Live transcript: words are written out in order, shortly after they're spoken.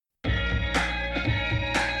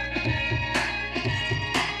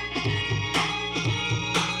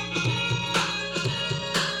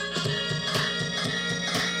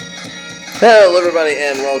Hello, everybody,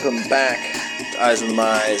 and welcome back to Eyes on the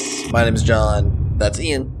Mice. My name is John. That's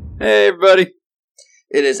Ian. Hey, everybody.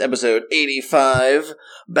 It is episode 85,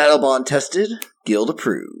 Battle Bond tested, guild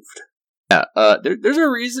approved. Yeah, there's a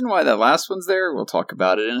reason why that last one's there. We'll talk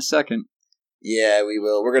about it in a second. Yeah, we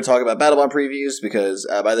will. We're going to talk about Battle Bond previews because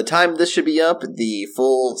by the time this should be up, the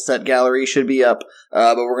full set gallery should be up.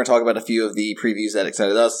 But we're going to talk about a few of the previews that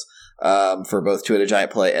excited us for both Two-Headed Giant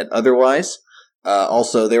Play and otherwise.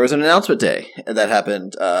 Also, there was an announcement day that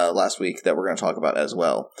happened last week that we're going to talk about as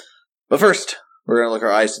well. But first, we're going to look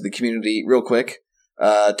our eyes to the community real quick.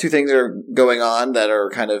 Two things are going on that are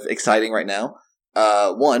kind of exciting right now.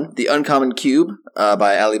 One, the Uncommon Cube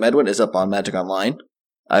by Ali Medwin is up on Magic Online.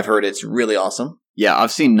 I've heard it's really awesome. Yeah,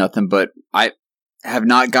 I've seen nothing, but I have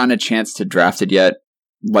not gotten a chance to draft it yet.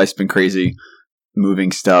 Life's been crazy.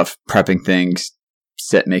 Moving stuff, prepping things,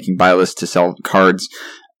 making buy lists to sell cards.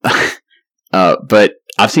 But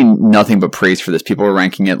I've seen nothing but praise for this. People are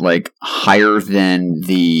ranking it like higher than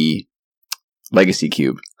the Legacy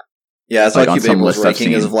Cube. Yeah, it's like like on some Cuba's list I've ranking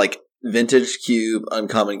seen. is of like Vintage Cube,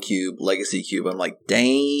 Uncommon Cube, Legacy Cube. I'm like,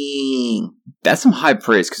 dang. That's some high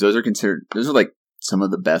praise because those are like some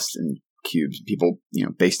of the best in cubes. People,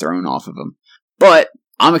 base their own off of them. But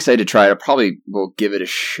I'm excited to try it. I probably will give it a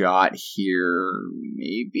shot here,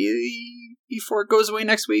 maybe before it goes away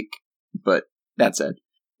next week. But that said.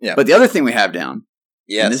 Yeah. But the other thing we have down,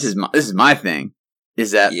 Yes. and this is my thing, is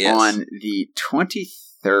that Yes. on the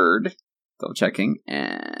 23rd, double checking,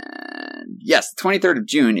 and yes, the 23rd of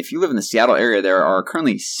June, if you live in the Seattle area, there are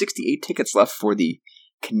currently 68 tickets left for the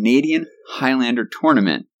Canadian Highlander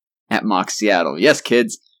Tournament at Mox Seattle. Yes,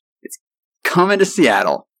 kids, it's coming to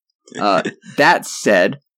Seattle. That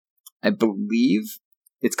said, I believe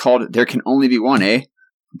it's called There Can Only Be One,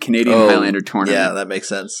 Canadian Highlander Tournament. Yeah, that makes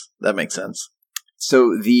sense.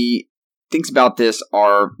 So the things about this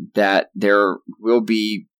are that there will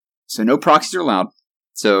be, so no proxies are allowed.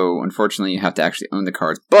 So unfortunately you have to actually own the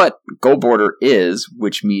cards, but Gold Border is,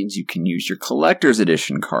 which means you can use your collector's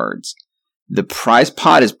edition cards. The prize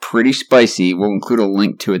pot is pretty spicy. We'll include a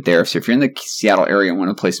link to it there. So if you're in the Seattle area and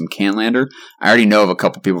want to play some Canlander, I already know of a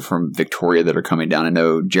couple people from Victoria that are coming down. I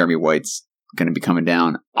know Jeremy White's going to be coming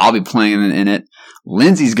down. I'll be playing in it.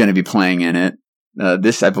 Lindsay's going to be playing in it.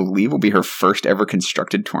 This, I believe, will be her first ever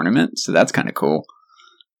constructed tournament, so that's kind of cool.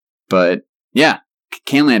 But, yeah,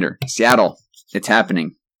 Canlander, Seattle, it's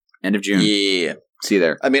happening. End of June. Yeah. See you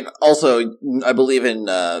there. I mean, also, I believe in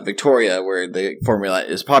Victoria, where the formula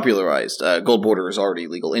is popularized, Gold Border is already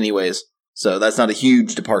legal anyways, so that's not a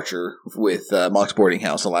huge departure with Mox Boarding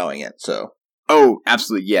House allowing it, so. Oh,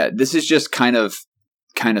 absolutely, yeah. This is just kind of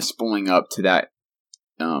spooling up to that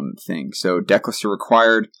thing. So, deck lists are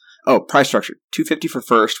required. Oh, price structure: $250 for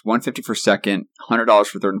first, $150 for second, $100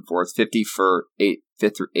 for third and fourth, $50 for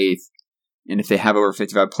fifth through eighth, and if they have over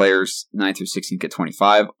 55 players, 9th through 16th get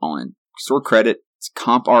 25. All in store credit. It's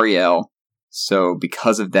comp REL, so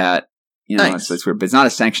because of that, Nice. it's weird. But it's not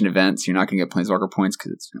a sanctioned event, so you're not going to get Planeswalker points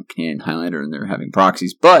because it's Canadian Highlander and they're having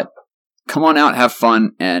proxies. But come on out, have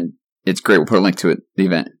fun, and it's great. We'll put a link to it, the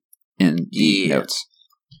event, in the notes.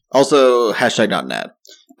 Also, hashtag not an ad.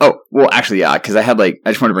 Oh, well, actually, yeah, because I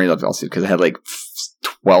just wanted to bring it up also, because I had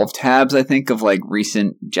 12 tabs, I think, of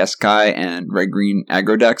recent Jeskai and Red Green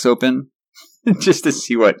aggro decks open, just to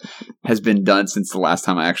see what has been done since the last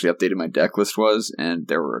time I actually updated my deck list was, and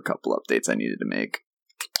there were a couple updates I needed to make.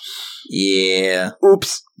 Yeah.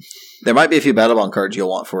 Oops. There might be a few Battlebond cards you'll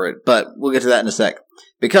want for it, but we'll get to that in a sec.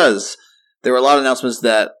 Because there were a lot of announcements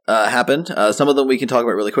that happened. Some of them we can talk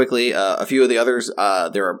about really quickly. A few of the others,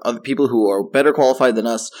 there are other people who are better qualified than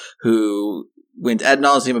us who went ad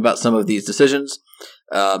nauseum about some of these decisions.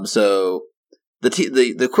 So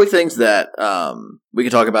the quick things that we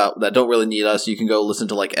can talk about that don't really need us, you can go listen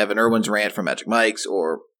to Evan Irwin's rant from Magic Mike's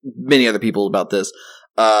or many other people about this.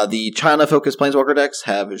 The China-focused Planeswalker decks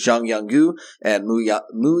have Zhang Yanggu and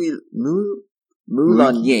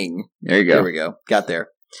Mulan Ying. There you go. There we go. Got there.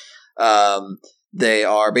 They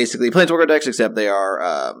are basically Planeswalker decks, except they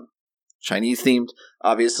are Chinese themed,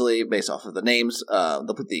 obviously, based off of the names.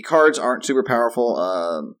 The cards aren't super powerful.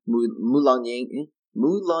 Mulan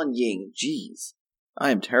Ying, jeez. I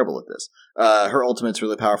am terrible at this. Her ultimate's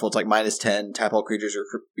really powerful. It's -10, tap all creatures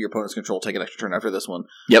your opponents control, take an extra turn after this one.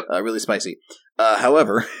 Yep. Really spicy.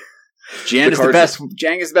 However, Jang is the best.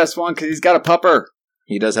 Jang is the best one because he's got a pupper.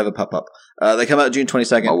 He does have a pup. They come out June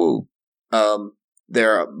 22nd. Oh.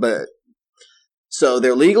 So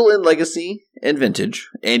they're legal in Legacy and Vintage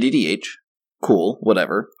and EDH. Cool,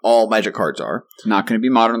 whatever. All Magic cards are. Not going to be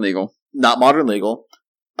Modern legal. Not Modern legal.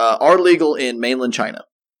 Are legal in mainland China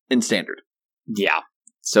in Standard. Yeah.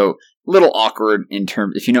 So, a little awkward in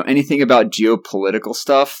terms, if you know anything about geopolitical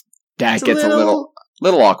stuff, that gets a little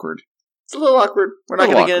awkward. It's a little awkward. We're not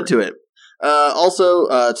going to get into it.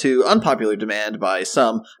 Also, to unpopular demand by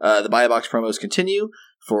some, the Buy a Box promos continue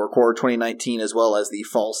for Core 2019 as well as the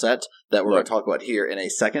fall set that we're going to talk about here in a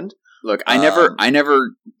second. Look, I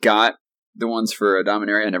never got the ones for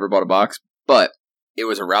Dominaria. I never bought a box, but it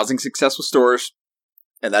was a rousing success with stores.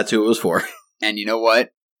 And that's who it was for. And you know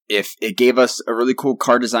what? If it gave us a really cool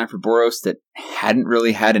card design for Boros that hadn't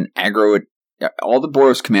really had an aggro, all the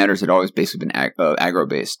Boros commanders had always basically been aggro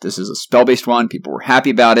based. This is a spell based one. People were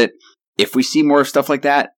happy about it. If we see more stuff like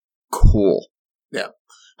that, cool. Yeah.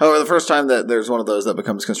 However, the first time that there's one of those that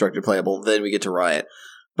becomes constructed playable, then we get to Riot.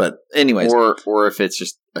 But anyways, or if it's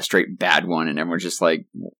just a straight bad one and everyone's just like,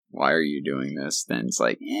 why are you doing this? Then it's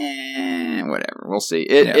like, whatever. We'll see.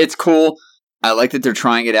 It's cool. I like that they're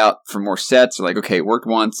trying it out for more sets. They're like, okay, it worked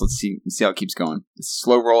once. Let's see how it keeps going. It's a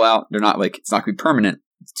slow rollout. They're not like, it's not going to be permanent.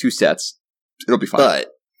 It's 2 sets. It'll be fine.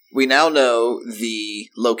 But we now know the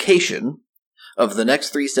location of the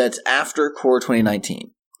next 3 sets after Core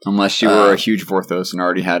 2019. Unless you were a huge Vorthos and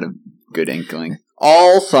already had a good inkling.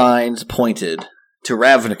 All signs pointed to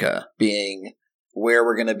Ravnica being where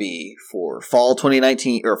we're going to be for fall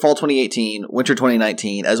 2019 or fall 2018, winter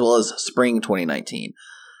 2019, as well as spring 2019.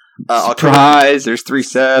 Surprise! There's 3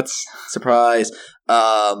 sets. Surprise!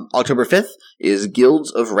 October 5th is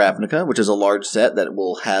Guilds of Ravnica, which is a large set that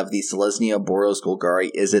will have the Selesnya, Boros,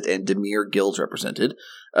 Golgari, Izzet, and Dimir guilds represented.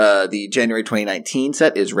 The January 2019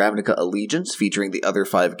 set is Ravnica Allegiance, featuring the other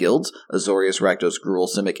 5 guilds, Azorius, Rakdos, Gruul,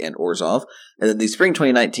 Simic, and Orzhov. And then the Spring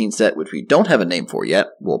 2019 set, which we don't have a name for yet,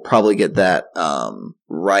 we'll probably get that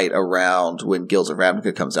right around when Guilds of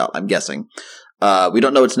Ravnica comes out, I'm guessing. We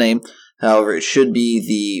don't know its name. However, it should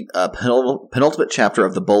be the penultimate chapter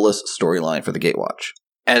of the Bolas storyline for the Gatewatch.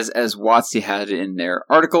 As WotC had in their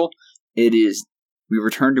article, it is, we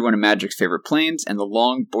return to one of Magic's favorite planes, and the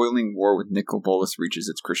long, boiling war with Nicol Bolas reaches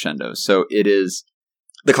its crescendo. So it is...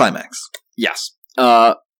 the climax. Yes.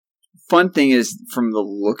 Fun thing is, from the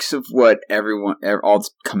looks of what all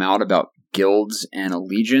that's come out about guilds and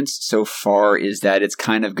allegiance so far, is that it's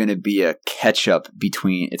kind of going to be a catch-up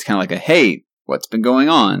between... It's kind of like a, hey... what's been going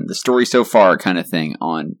on, the story so far kind of thing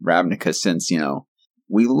on Ravnica since,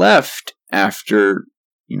 we left after,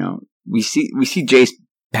 we see Jace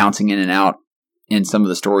bouncing in and out in some of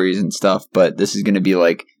the stories and stuff, but this is going to be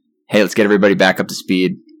like, hey, let's get everybody back up to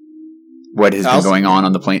speed. What has been going on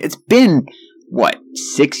the plane? It's been,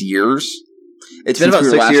 6 years? It's been about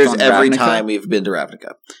 6 years every time we've been to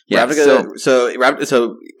Ravnica. Yeah, Ravnica,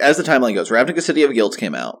 so as the timeline goes, Ravnica City of Guilds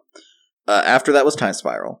came out. After that was Time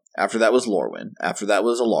Spiral. After that was Lorwyn. After that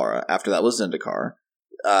was Alara. After that was Zendikar.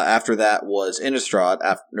 After that was Innistrad.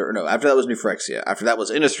 After that was New Phyrexia. After that was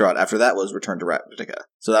Innistrad. After that was Return to Ravnica.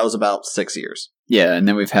 So that was about 6 years. Yeah, and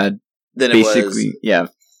then we've had Theros,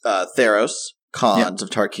 Khans of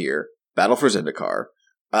Tarkir, Battle for Zendikar.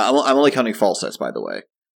 I'm only counting fall sets, by the way.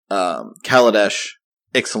 Kaladesh,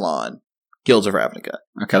 Ixalan, Guilds of Ravnica.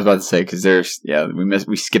 Okay, I was about to say, because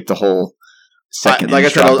we skipped the whole... second, like I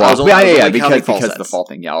said, I was only because the fall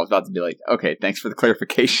thing. Yeah, I was about to be like, okay, thanks for the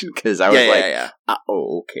clarification, because I was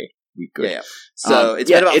okay, we good. Yeah. So it's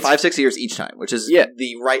been about 5-6 years each time, which is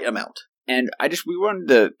the right amount. And we wanted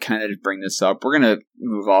to kind of bring this up. We're gonna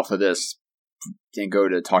move off of this and go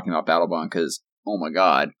to talking about Battlebond, because oh my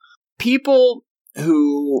god, people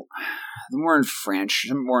who more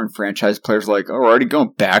enfranchised players are like, oh, we're already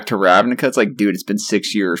going back to Ravnica. It's like, dude, it's been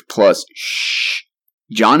 6 years plus. Shh.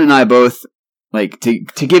 John and I both. Like, to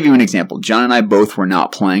give you an example, John and I both were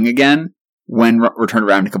not playing again when Return to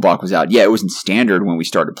Ravnica block was out. Yeah, it was in Standard when we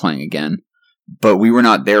started playing again, but we were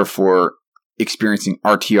not there for experiencing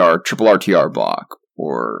triple RTR block,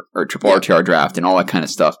 or triple RTR draft and all that kind of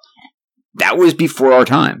stuff. That was before our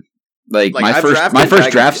time. Like my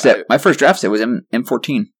first draft set was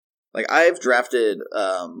M14. Like, I've drafted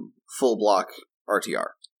full block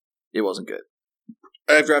RTR. It wasn't good.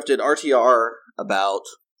 I've drafted RTR about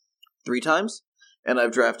 3 times, and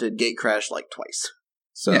I've drafted Gate Crash twice.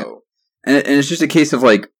 So, yeah. And it's just a case of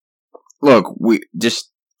look, we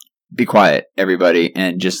just be quiet, everybody,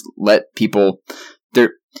 and just let people.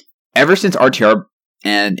 Ever since RTR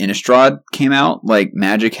and Innistrad came out,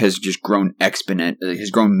 Magic has just grown has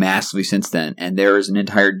grown massively since then, and there is an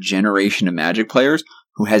entire generation of Magic players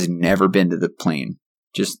who has never been to the plane.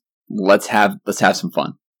 Just let's have some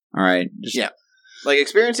fun. All right, yeah.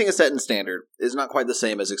 Experiencing a set in Standard is not quite the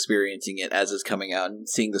same as experiencing it as it's coming out and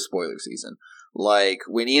seeing the spoiler season.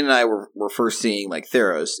 When Ian and I were first seeing,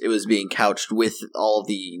 Theros, it was being couched with all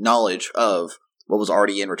the knowledge of what was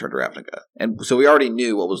already in Return to Ravnica. And so we already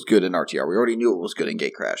knew what was good in RTR. We already knew what was good in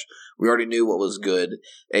Gatecrash. We already knew what was good,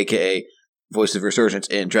 aka Voice of Resurgence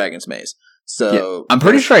in Dragon's Maze. So yeah, I'm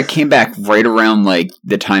pretty sure I came back right around like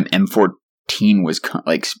the time M14 was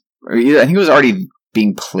I think it was already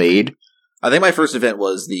being played. I think my first event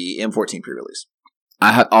was the M14 pre-release.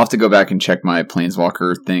 I'll have to go back and check my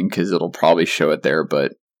Planeswalker thing because it'll probably show it there.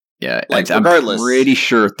 But yeah, regardless, I'm pretty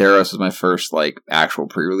sure Theros was my first like actual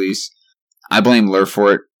pre-release. I blame Lur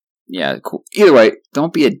for it. Yeah, cool. Either way,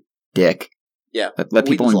 don't be a dick. Yeah, let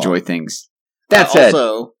people enjoy things. That said,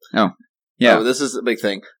 also, this is a big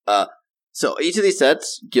thing. So each of these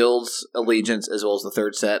sets, Guilds, Allegiance, as well as the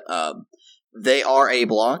third set, they are a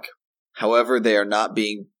block. However, they are not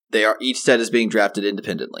being. Each set is being drafted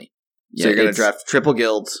independently. So you're going to draft triple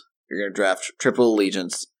Guilds, you're going to draft triple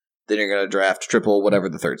Allegiance, then you're going to draft triple whatever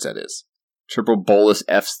the third set is. Triple Bolas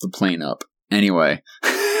F's the plane up. Anyway.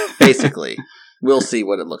 Basically. We'll see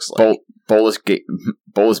what it looks like.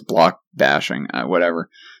 Bolas block bashing, whatever.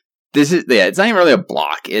 It's not even really a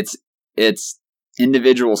block. It's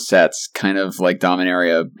individual sets, kind of like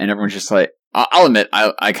Dominaria, and everyone's just like, I'll admit,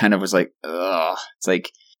 I kind of was like, ugh. It's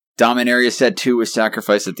like, Dominaria set 2 was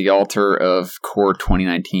sacrificed at the altar of Core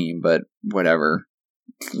 2019, but whatever.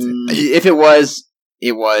 If it was,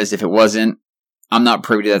 it was. If it wasn't, I'm not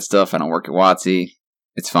privy to that stuff. I don't work at WotC.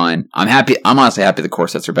 It's fine. I'm happy. I'm honestly happy the core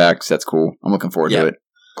sets are back. That's cool. I'm looking forward to it.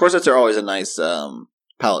 Core sets are always a nice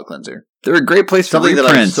palette cleanser. They're a great place for something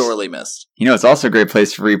reprints. That I've sorely missed. You know, it's also a great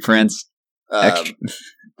place for reprints.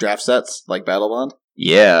 Draft sets like Battle Bond.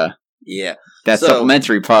 Yeah. That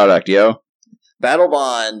supplementary product, yo. Battle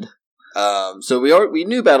Bond. So we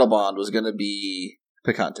knew Battle Bond was going to be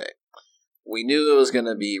Picante. We knew it was going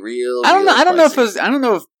to be real. I don't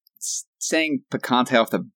know if saying Picante off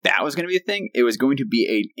the bat was going to be a thing. It was going to be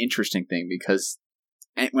an interesting thing because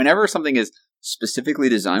whenever something is specifically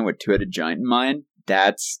designed with two-headed giant in mind,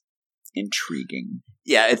 that's intriguing.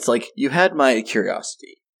 Yeah, it's like you had my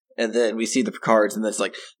curiosity. And then we see the cards, and it's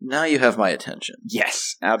like, now you have my attention.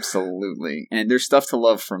 Yes, absolutely. And there's stuff to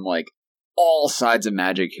love from, like, all sides of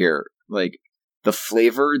Magic here. Like, the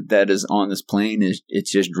flavor that is on this plane,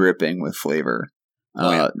 it's just dripping with flavor.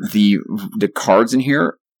 The cards in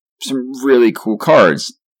here, some really cool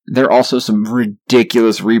cards. There are also some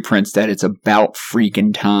ridiculous reprints that it's about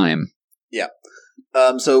freaking time. Yeah.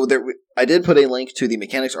 So I did put a link to the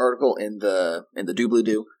mechanics article in the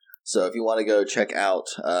doobly-doo. So if you want to go check out,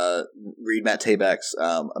 read Matt Tabak's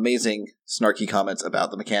amazing snarky comments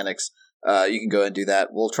about the mechanics, you can go and do that.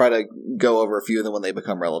 We'll try to go over a few of them when they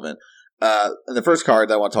become relevant. And the first card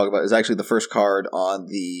that I want to talk about is actually the first card on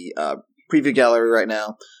the preview gallery right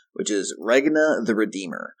now, which is Regna the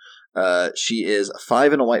Redeemer. She is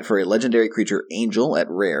 5 and a white for a legendary creature, Angel, at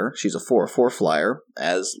rare. She's a 4/4 flyer,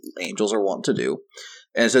 as angels are wont to do.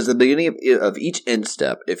 And it says at the beginning of each end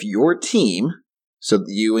step, if your team... So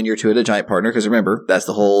you and your two-headed giant partner, because remember, that's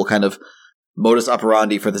the whole kind of modus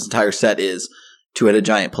operandi for this entire set is two-headed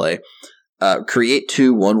giant play. Create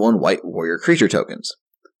 2 1/1 white warrior creature tokens.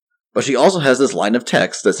 But she also has this line of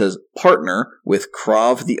text that says, partner with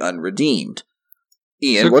Krav the Unredeemed.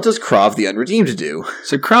 Ian, what does Krav the Unredeemed do?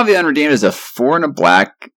 So Krav the Unredeemed is a 4 and a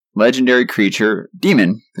black legendary creature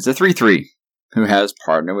demon. It's a 3/3 who has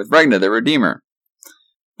partner with Regna the Redeemer.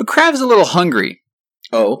 But Krav is a little hungry.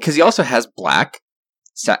 Oh. Because he also has black.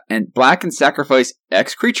 And black can sacrifice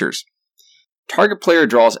X creatures. Target player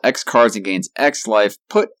draws X cards and gains X life.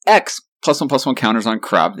 Put X +1/+1 counters on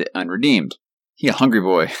Krav the Unredeemed. He a hungry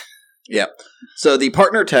boy. Yeah. So the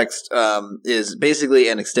partner text is basically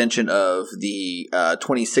an extension of the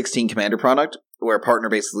 2016 Commander product, where partner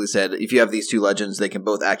basically said, if you have these 2 legends, they can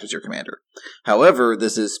both act as your commander. However,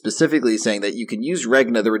 this is specifically saying that you can use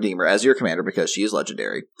Regna the Redeemer as your commander because she is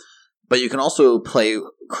legendary. But you can also play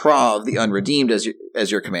Krav the Unredeemed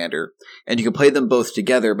as your commander, and you can play them both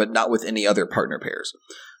together, but not with any other partner pairs,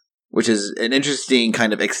 which is an interesting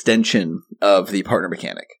kind of extension of the partner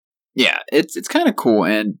mechanic. Yeah, it's kind of cool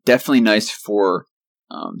and definitely nice for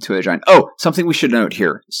two-headed giant. Oh, something we should note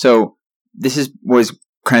here. So this was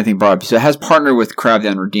kind of thing brought up. So it has partner with Krav the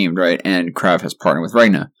Unredeemed, right? And Krav has partner with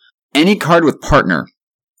Regna. Any card with partner,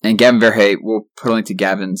 and Gavin Verhey, we'll put a link to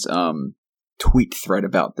Gavin's tweet thread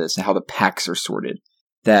about this and how the packs are sorted,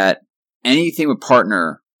 that anything with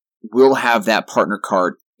partner will have that partner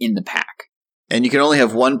card in the pack. And you can only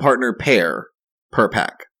have 1 partner pair per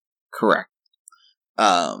pack. Correct.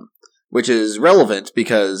 Which is relevant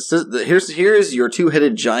because here's your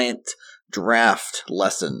two-headed giant draft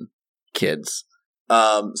lesson, kids.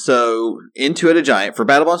 So in two-headed giant, for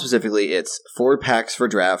Battle Bond specifically, it's 4 packs for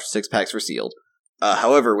draft, 6 packs for sealed.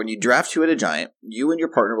 However, when you draft 2-headed giant, you and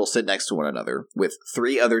your partner will sit next to one another with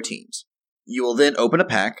 3 other teams. You will then open a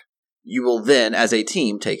pack. You will then, as a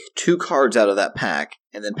team, take 2 cards out of that pack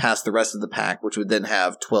and then pass the rest of the pack, which would then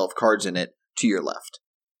have 12 cards in it, to your left.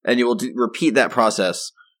 And you will repeat that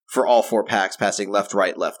process for all 4 packs, passing left,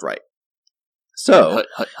 right, left, right. So,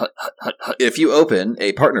 if you open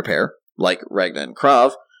a partner pair, like Ragna and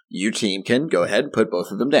Krav, your team can go ahead and put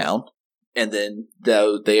both of them down, and then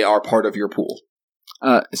they are part of your pool.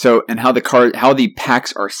 And how the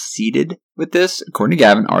packs are seeded with this, according to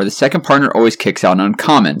Gavin, are the second partner always kicks out an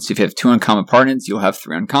uncommon. So if you have 2 uncommon partners, you'll have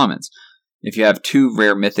 3 uncommons. If you have 2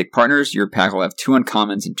 rare mythic partners, your pack will have 2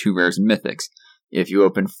 uncommons and 2 rares and mythics. If you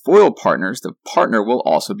open foil partners, the partner will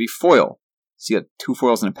also be foil. So you have 2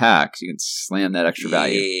 foils in a pack, so you can slam that extra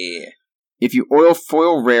value. Yeah. If you oil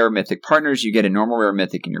foil rare mythic partners, you get a normal rare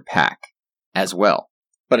mythic in your pack as well.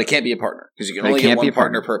 But it can't be a partner, because you can only get 1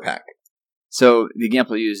 partner per pack. So the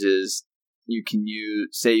example I use is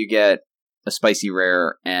say you get a spicy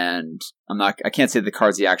rare, and I can't say the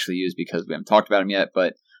cards you actually use because we haven't talked about them yet,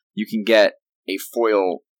 but you can get a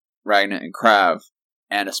foil Ragna and Krav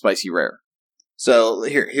and a spicy rare. So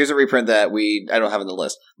here's a reprint that I don't have on the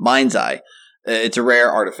list. Mind's Eye. It's a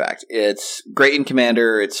rare artifact. It's great in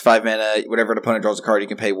Commander. It's 5 mana. Whenever an opponent draws a card, you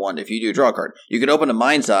can pay 1. If you do, draw a card. You can open a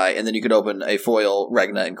Mind's Eye, and then you could open a foil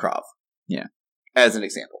Ragna and Krav. Yeah, as an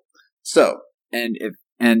example. So, the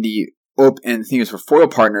thing is for foil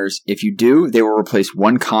partners, if you do, they will replace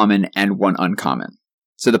 1 common and 1 uncommon.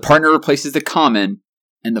 So the partner replaces the common,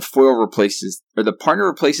 and the partner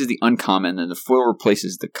replaces the uncommon, and the foil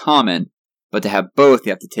replaces the common. But to have both,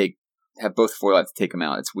 you have to have both foil. Have to take them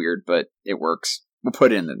out. It's weird, but it works. We'll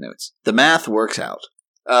put it in the notes. The math works out.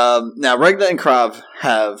 Now, Ragna and Krav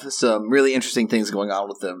have some really interesting things going on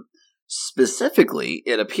with them. Specifically,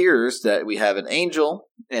 it appears that we have an angel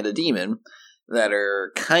and a demon that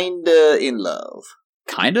are kinda in love.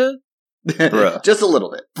 Kinda? Bruh. Just a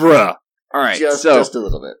little bit. Bruh. Alright, just a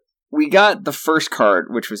little bit. We got the first card,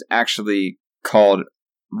 which was actually called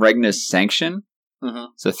Ragna's Sanction. Mm-hmm.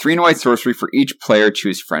 So 3 and a white sorcery for each player,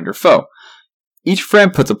 choose friend or foe. Each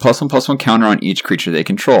friend puts a +1/+1 counter on each creature they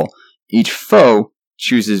control. Each foe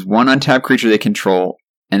chooses 1 untapped creature they control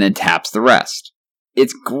and then taps the rest.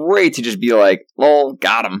 It's great to just be like, lol,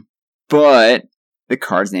 got him. But the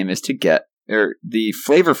card's name is the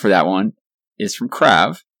flavor for that one is from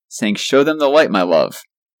Krav, saying, show them the light, my love.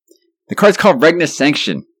 The card's called Ragna's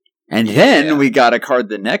Sanction. And then we got a card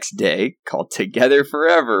the next day called Together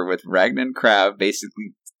Forever with Ragna and Krav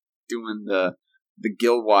basically doing the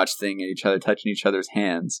guild watch thing at each other, touching each other's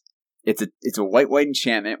hands. It's a white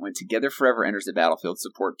enchantment. When Together Forever enters the battlefield,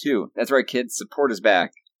 support 2. That's right, kids. Support is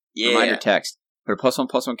back. Yeah. Reminder text. Put a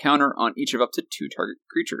 +1/+1 counter on each of up to 2 target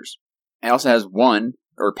creatures. It also has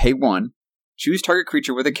pay 1. Choose target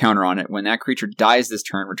creature with a counter on it. When that creature dies this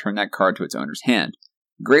turn, return that card to its owner's hand.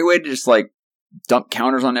 Great way to just dump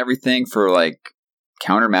counters on everything for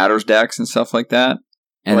counter matters decks and stuff like that.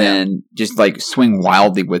 And then just swing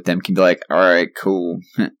wildly with them. Can be alright, cool.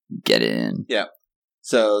 Get in. Yeah.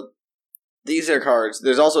 So these are cards.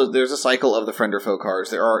 There's a cycle of the friend or foe cards.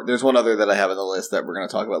 There's one other that I have on the list that we're going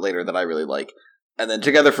to talk about later that I really like. And then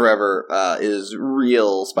Together Forever is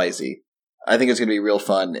real spicy. I think it's going to be real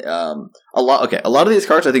fun. A lot of these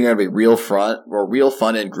cards I think are going to be real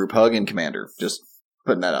fun in Group Hug and Commander. Just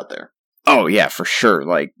putting that out there. Oh yeah, for sure.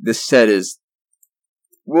 This set is.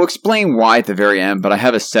 We'll explain why at the very end, but I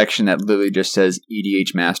have a section that literally just says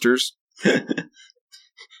EDH Masters.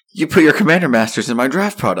 You put your Commander Masters in my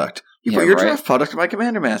draft product. You put your draft product in my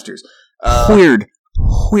Commander Masters. Weird.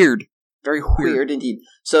 Very weird. Weird indeed.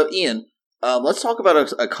 So, Ian, let's talk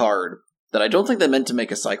about a card that I don't think they meant to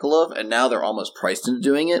make a cycle of, and now they're almost priced into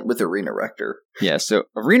doing it with Arena Rector. Yeah, so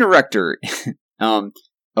Arena Rector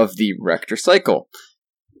of the Rector cycle,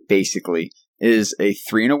 basically, is a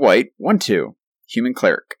 3 and a white, 1/2, human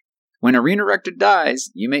cleric. When Arena Rector dies,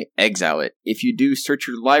 you may exile it. If you do, search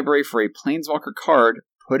your library for a Planeswalker card,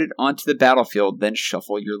 put it onto the battlefield, then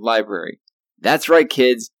shuffle your library. That's right,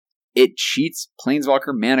 kids. It cheats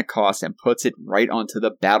Planeswalker mana cost and puts it right onto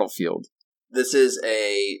the battlefield. This is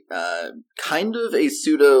a kind of a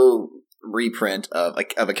pseudo reprint of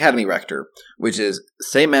Academy Rector, which is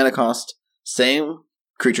same mana cost, same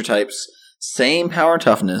creature types, same power and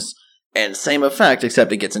toughness, and same effect,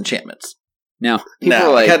 except it gets enchantments. Now,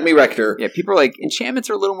 people are Academy Rector. Yeah, people are enchantments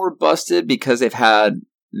are a little more busted because they've had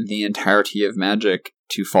the entirety of Magic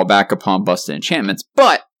to fall back upon busted enchantments.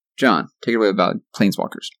 But, John, take it away about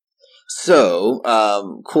Planeswalkers. So,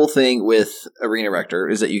 cool thing with Arena Rector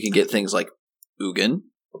is that you can get things like Ugin,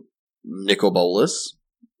 Nicol Bolas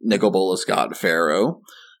God Pharaoh,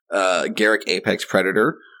 Garrick Apex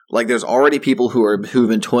Predator. Like, there's already people who've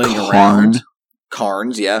been toying Karn. around.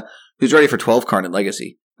 Karns, yeah. Who's ready for 12 Karn in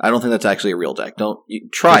Legacy? I don't think that's actually a real deck.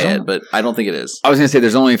 Try it, but I don't think it is. I was going to say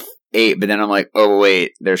there's only 8, but then I'm like, oh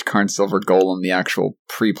wait, there's Karn Silver Golem, the actual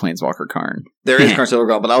pre-Planeswalker Karn. There is Karn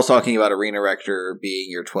Silver Golem, but I was talking about Arena Rector being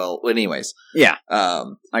your 12. Well, anyways. Yeah. I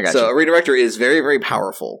got you. Arena Rector is very, very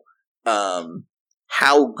powerful.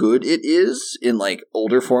 How good it is in like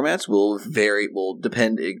older formats will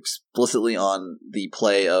depend explicitly on the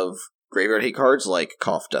play of graveyard hate cards like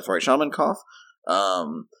Koth, Deathrite Shaman Koth.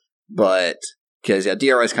 But because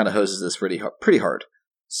DRS kind of hoses this pretty hard.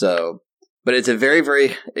 So, but it's a very,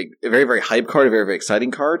 very hype card, a very, very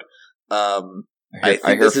exciting card. I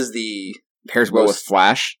think this is pairs well with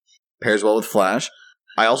Flash. Pairs well with Flash.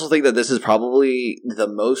 I also think that this is probably the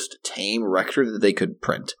most tame Rector that they could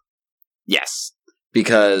print. Yes.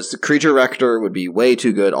 Because Creature Rector would be way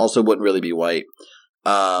too good, also wouldn't really be white.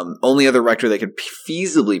 Only other Rector they could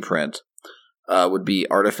feasibly print would be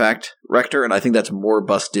Artifact Rector, and I think that's more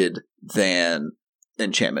busted than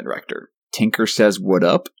Enchantment Rector. Tinker says, what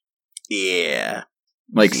up? Yeah.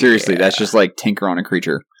 Like, seriously, that's just like Tinker on a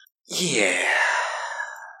creature. Yeah.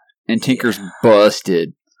 And Tinker's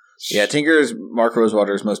busted. Yeah, Tinker's Mark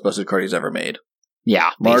Rosewater's most busted card he's ever made.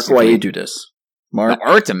 Yeah. Mark, why you do this? Mark? The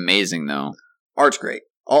art's amazing, though. Art's great.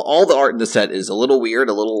 All the art in the set is a little weird,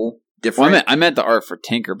 a little different. Well, I meant the art for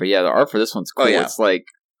Tinker, but yeah, the art for this one's cool. Oh, yeah. It's like...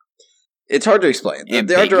 It's hard to explain.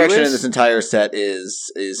 The art direction in this entire set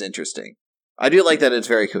is interesting. I do like that it's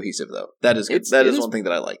very cohesive, though. That is good. That is one thing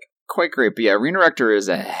that I like. Quite great. But yeah, Arena Rector is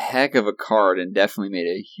a heck of a card and definitely made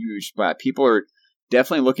a huge splat. People are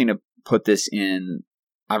definitely looking to put this in...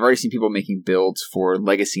 I've already seen people making builds for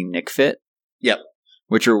Legacy Nick Fit. Yep.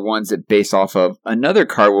 Which are ones that base off of another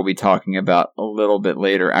card we'll be talking about a little bit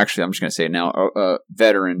later. Actually, I'm just going to say it now.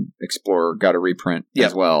 Veteran Explorer got a reprint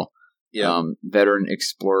as well. Yeah. Veteran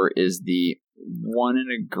Explorer is the 1 in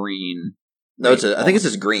a green. No, I think it's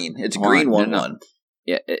just green. It's green 1/1. No.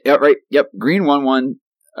 Yeah, right. Yep, green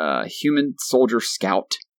 1/1. Human Soldier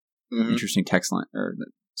Scout. Mm-hmm. Interesting text line or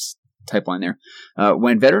type line there.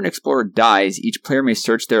 When Veteran Explorer dies, each player may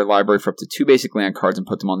search their library for up to 2 basic land cards and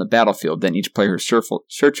put them on the battlefield. Then each player who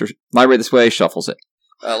searches library this way shuffles it.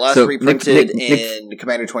 Last reprinted in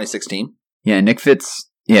Commander 2016. Yeah, Nick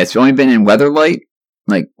Fitz. Yeah, it's only been in Weatherlight,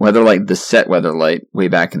 like Weatherlight, the set Weatherlight, way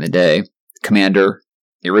back in the day. Commander,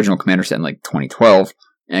 the original Commander set in like 2012,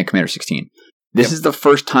 and Commander 16. This is the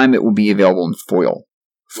first time it will be available in foil.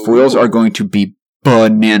 Foils are going to be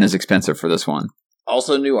bananas expensive for this one.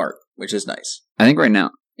 Also new art, which is nice. I think right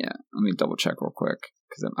now, yeah. Let me double check real quick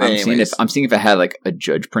because I'm seeing if it had like a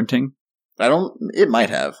judge printing. It might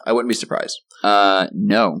have. I wouldn't be surprised.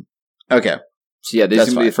 No. Okay. So yeah, this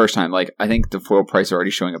is gonna be the first time. Like, I think the foil price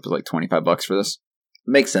already showing up as like $25 for this.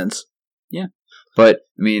 Makes sense. Yeah, but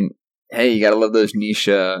I mean, hey, you gotta love those niche.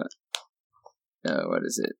 What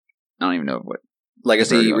is it? I don't even know what.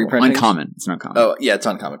 Legacy reprintings? Uncommon. It's an uncommon. Oh, yeah, it's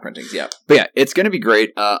uncommon printings, yeah. But yeah, it's going to be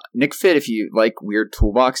great. Nick Fit, if you like weird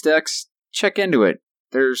toolbox decks, check into it.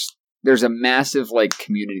 There's a massive like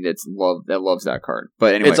community that loves that card.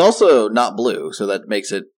 But anyway. It's also not blue, so that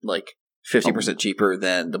makes it like 50% cheaper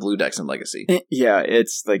than the blue decks in Legacy. Yeah,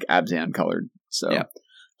 it's like Abzan colored. So yeah.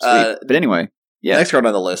 But anyway, yeah. Next card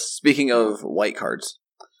on the list, speaking of white cards,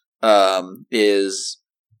 is...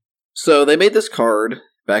 So they made this card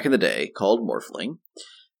back in the day called Morphling,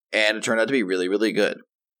 and it turned out to be really, really good.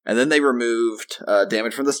 And then they removed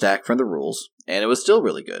damage from the stack from the rules, and it was still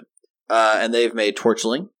really good. And they've made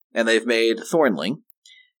Torchling, and they've made Thornling,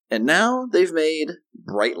 and now they've made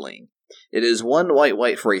Brightling. It is 1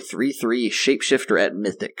 white for a 3/3 shapeshifter at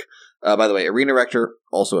Mythic. By the way, Arena Rector,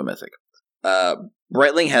 also a Mythic.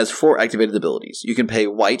 Brightling has 4 activated abilities. You can pay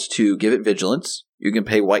white to give it Vigilance, you can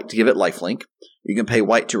pay white to give it Lifelink, you can pay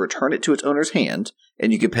white to return it to its owner's hand,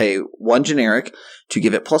 and you can pay 1 generic to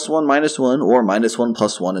give it +1/-1 or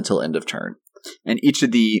 -1/+1 until end of turn. And each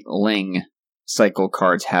of the Ling cycle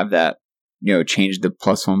cards have that, change the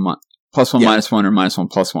 +1/-1 or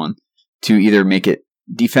 -1/+1 to either make it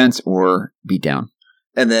defense or beat down.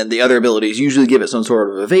 And then the other abilities usually give it some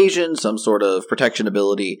sort of evasion, some sort of protection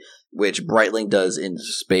ability, which Brightling does in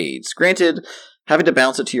spades. Granted, having to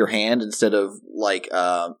bounce it to your hand instead of like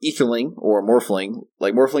Aetherling or Morphling.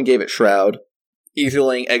 Like Morphling gave it Shroud,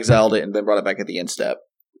 Aetherling exiled it and then brought it back at the end step.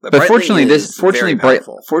 But fortunately,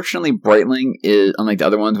 Brightling is, unlike the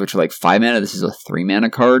other ones, which are like 5 mana, this is a 3 mana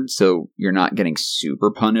card, so you're not getting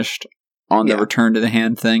super punished on the return to the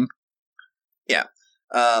hand thing. Yeah.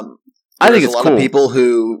 I think it's a lot of people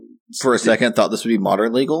who, for a second, thought this would be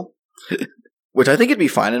Modern legal, which I think it'd be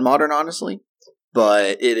fine in Modern, honestly.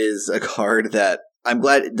 But it is a card that I'm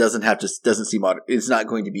glad it doesn't seem modern. It's not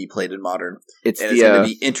going to be played in modern. It's going to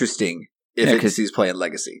be interesting if he's playing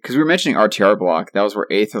Legacy. Because we were mentioning RTR block. That was where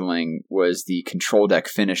Aetherling was the control deck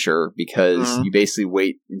finisher, because you basically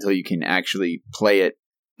wait until you can actually play it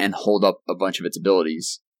and hold up a bunch of its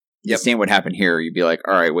abilities. Yep. The same would happen here. You'd be like,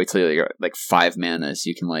 all right, wait till you get 5 mana so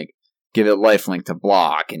you can give it lifelink to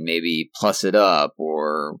block and maybe plus it up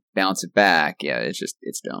or bounce it back. Yeah,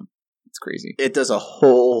 it's dumb. It's crazy. It does a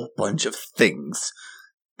whole bunch of things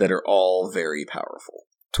that are all very powerful.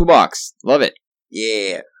 Toolbox. Love it.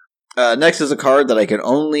 Yeah. Next is a card that I can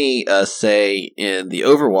only say in the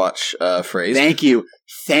Overwatch phrase. Thank you.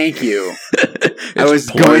 I was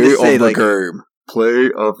going to say game.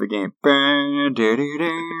 Play of the game.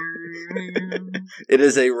 It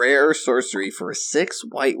is a rare sorcery for 6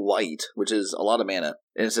 white, which is a lot of mana.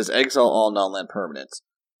 And it says exile all non-land permanents.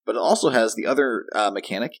 But it also has the other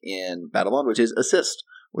mechanic in Battlebond, which is assist,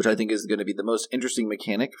 which I think is going to be the most interesting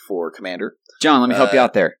mechanic for Commander. John, let me help you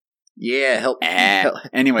out there. Yeah, help.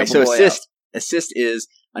 Anyway, so assist is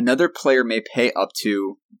another player may pay up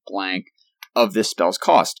to blank of this spell's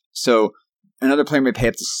cost. So another player may pay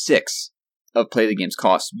up to 6 of play the game's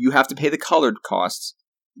cost. You have to pay the colored costs.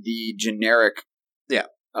 The generic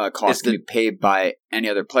cost can be paid by any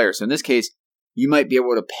other player. So in this case, you might be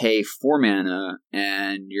able to pay 4 mana,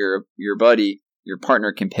 and your buddy, your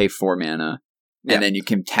partner, can pay 4 mana. And then you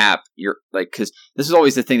can tap because this is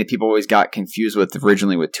always the thing that people always got confused with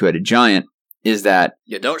originally with Two-Headed Giant, is that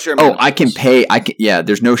don't share mana pools.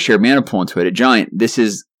 There's no shared mana pool in Two-Headed Giant. This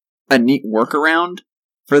is a neat workaround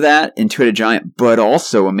for that in Two-Headed Giant, but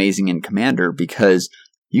also amazing in Commander, because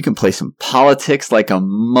you can play some politics like a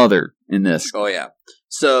mother in this. Oh yeah.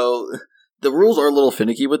 So the rules are a little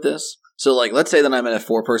finicky with this. So let's say that I'm in a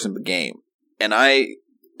 4-person game and I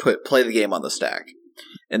play the game on the stack.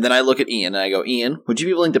 And then I look at Ian and I go, Ian, would you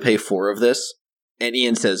be willing to pay 4 of this? And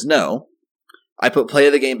Ian says no. I put play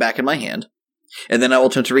of the game back in my hand. And then I will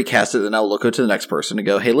attempt to recast it, and I'll look to the next person and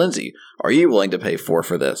go, hey, Lindsay, are you willing to pay 4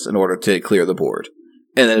 for this in order to clear the board?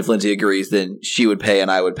 And then if Lindsay agrees, then she would pay and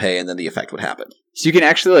I would pay, and then the effect would happen. So you can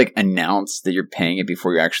actually announce that you're paying it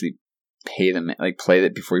before you actually pay them, play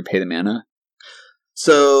it before you pay the mana?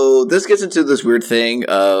 So this gets into this weird thing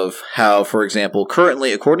of how, for example,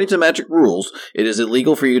 currently, according to Magic rules, it is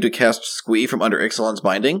illegal for you to cast Squee from under Ixalan's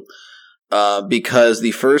Binding, because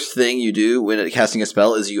the first thing you do when casting a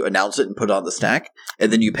spell is you announce it and put it on the stack,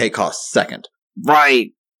 and then you pay costs second.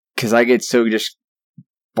 Right, because I get so just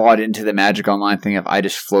bought into the Magic Online thing of I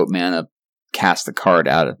just float mana, cast the card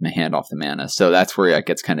out of my hand off the mana, so that's where it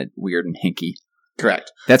gets kind of weird and hinky.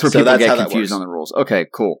 Correct. That's where people get confused on the rules. Okay,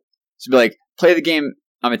 cool. So be play the game.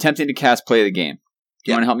 I'm attempting to cast play the game.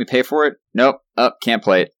 You want to help me pay for it? Nope. Can't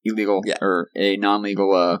play it. Illegal or a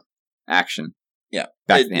non-legal action. Yeah.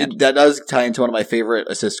 Back to the hand. That does tie into one of my favorite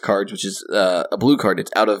assist cards, which is a blue card.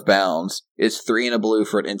 It's Out of Bounds. It's 3 and a blue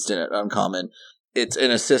for an instant at uncommon. It's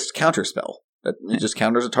an assist counter spell. That just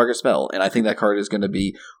counters a target spell. And I think that card is going to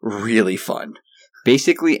be really fun.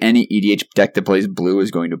 Basically, any EDH deck that plays blue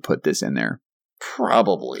is going to put this in there.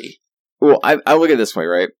 Probably. Well, I look at it this way,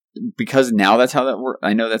 right? Because now that's how that works.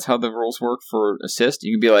 I know that's how the rules work for assist.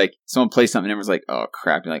 You can be someone plays something and everyone's like, oh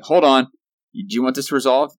crap. You're like, hold on. Do you want this to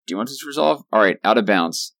resolve? Do you want this to resolve? All right, Out of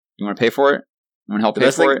Bounds. You want to pay for it? You want to help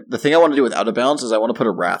pay for it? The thing I want to do with Out of Bounds is I want to put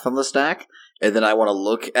a Wrath on the stack, and then I want to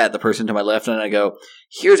look at the person to my left and I go,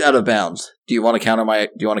 here's Out of Bounds. Do you want to counter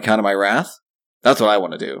my Wrath? That's what I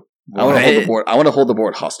want to do. I want to hold the board. I want to hold the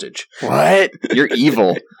board hostage. What? You're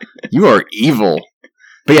evil. You are evil.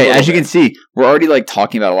 But yeah, as you can see, we're already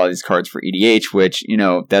talking about a lot of these cards for EDH, which,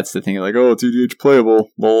 that's the thing. It's EDH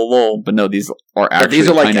playable, blah, blah, blah. But no, these are actually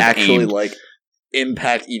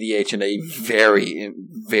impact EDH in a very,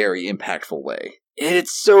 very impactful way.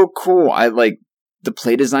 It's so cool. I the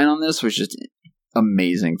play design on this was just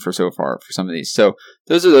amazing for so far for some of these. So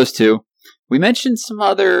those are those two. We mentioned some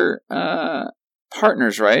other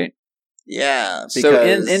partners, right? Yeah. So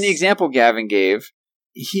in the example Gavin gave,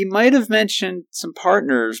 he might have mentioned some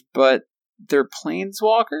partners, but they're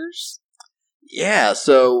planeswalkers? Yeah,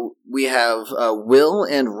 so we have Will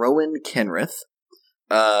and Rowan Kenrith.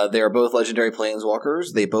 They are both legendary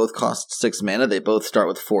planeswalkers. They both cost 6 mana. They both start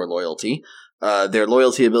with 4 loyalty. Their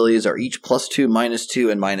loyalty abilities are each +2,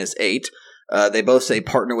 -2, and -8. They both say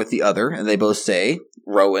partner with the other, and they both say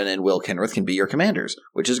Rowan and Will Kenrith can be your commanders,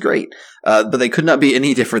 which is great. But they could not be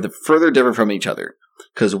any further different from each other.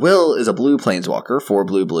 Because Will is a blue planeswalker, 4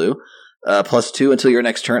 blue, +2 until your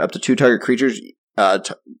next turn, up to 2 target creatures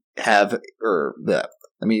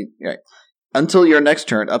Until your next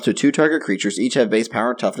turn, up to 2 target creatures each have base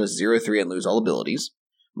power, toughness 0-3, and lose all abilities.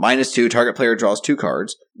 -2, target player draws 2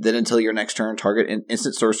 cards. Then until your next turn, target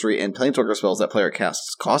instant sorcery and planeswalker spells that player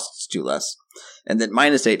casts costs 2 less. And then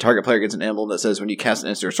 -8, target player gets an emblem that says when you cast an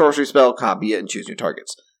instant or sorcery spell, copy it and choose new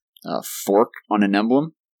targets. Fork on an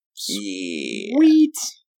emblem. Yeah. Sweet.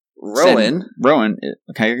 Rowan.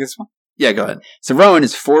 Okay, I guess one. Yeah, go ahead. So Rowan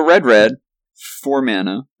is 4 red, 4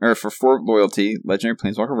 mana, or for 4 loyalty, legendary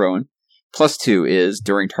planeswalker Rowan. +2 is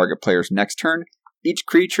during target player's next turn, each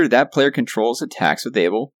creature that player controls attacks with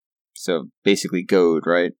Able. So basically goad,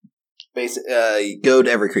 right? Goad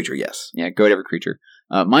every creature, yes. Yeah, goad every creature.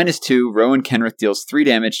 -2, Rowan Kenrith deals 3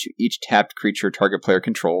 damage to each tapped creature target player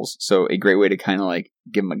controls. So a great way to kind of like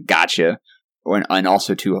give them a gotcha. And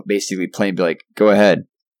also to basically play and be like, go ahead,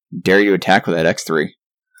 dare you attack with that X3.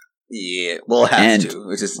 Yeah, well, it has to,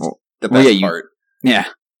 which is the best part. Yeah,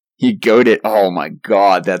 he goaded. Oh my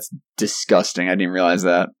god, that's disgusting. I didn't realize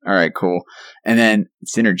that. All right, cool. And then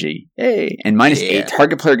Synergy. Hey, and -8,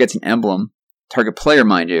 target player gets an emblem. Target player,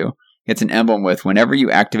 mind you, gets an emblem with whenever you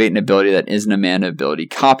activate an ability that isn't a mana ability,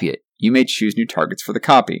 copy it. You may choose new targets for the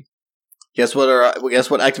copy. Guess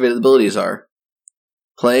what activated abilities are?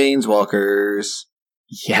 Planeswalkers.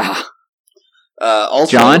 Yeah.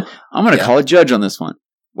 Also, John, I'm going to call a judge on this one.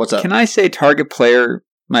 What's up? Can I say target player,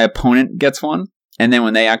 my opponent gets one, and then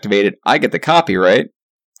when they activate it, I get the copy, right?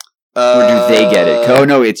 Or do they get it? Oh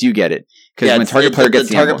no, it's you get it. Because when target player gets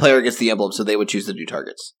the target emblem. player gets the emblem, so they would choose the new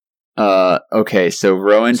targets. Okay, so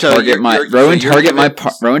Rowan target my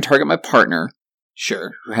partner.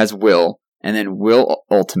 Sure. Who has Will, and then Will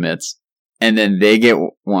ultimates, and then they get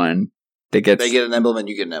one. They get an emblem, and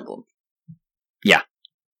you get an emblem. Yeah.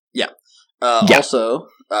 Also,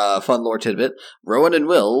 fun lore tidbit: Rowan and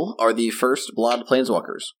Will are the first blonde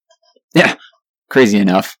planeswalkers. Yeah, crazy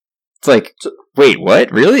enough. It's like, wait,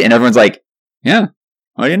 what? Really? And everyone's like, yeah.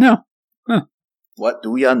 What do you know? Huh. What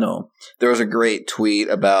do ya know? There was a great tweet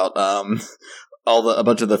about a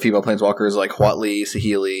bunch of the female planeswalkers like Huatli,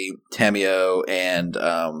 Saheeli, Tamiyo, and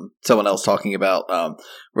someone else talking about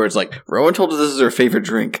where it's like, Rowan told us this is her favorite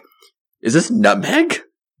drink. Is this nutmeg?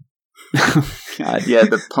 God, yeah,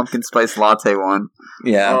 the pumpkin spice latte one.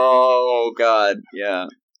 Yeah. Oh God, yeah.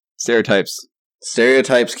 Stereotypes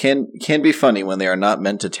can be funny when they are not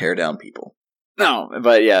meant to tear down people. No,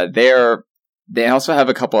 but yeah, they also have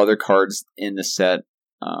a couple other cards in the set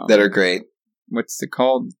that are great. What's it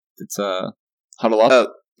called? It's Huddle Up. Oh,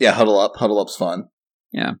 yeah, Huddle Up. Huddle Up's fun.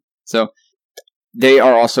 Yeah. So they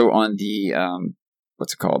are also on the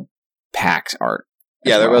what's it called? Packs art.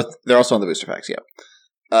 Yeah, they're also on the booster packs, yeah.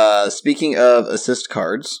 Speaking of assist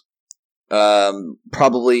cards,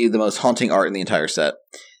 probably the most haunting art in the entire set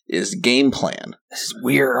is Game Plan. This is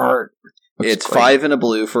weird art. It's great. 5 and a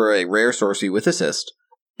blue for a rare sorcery with assist.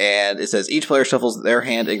 And it says each player shuffles their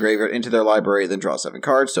hand and graveyard into their library, then draws 7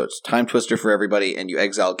 cards. So it's Time Twister for everybody, and you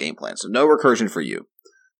exile Game Plan. So no recursion for you.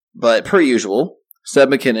 But per usual, Seb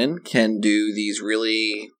McKinnon can do these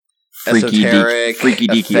really esoteric, freaky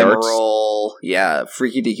deaky ephemeral,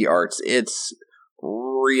 freaky deaky arts. It's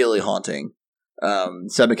really haunting.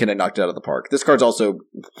 Seb McKinnon knocked it out of the park. This card's also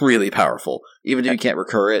really powerful. Even if you can't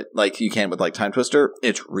recur it like you can with like Time Twister,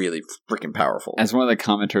 it's really freaking powerful. As one of the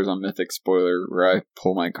commenters on Mythic Spoiler, where I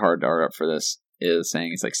pull my card art up for this, is saying,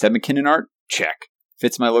 it's like, Seb McKinnon art? Check.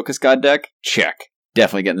 Fits my Locust God deck? Check.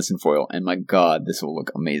 Definitely getting this in foil. And my god, this will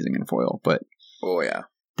look amazing in foil. But oh yeah.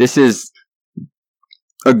 This is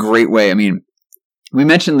a great way. I mean, we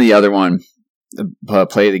mentioned the other one,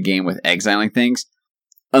 play the game with exiling things.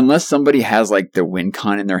 Unless somebody has like the win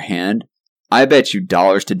con in their hand, I bet you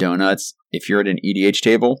dollars to donuts, if you're at an EDH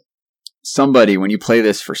table, somebody, when you play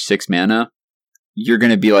this for 6 mana, you're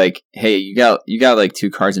going to be like, hey, you got like 2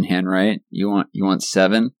 cards in hand, right? You want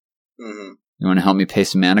 7? Mm-hmm. You want to help me pay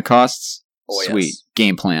some mana costs? Oh, sweet. Yes.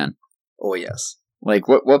 Game plan. Oh, yes. Like,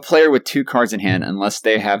 what player with 2 cards in hand, unless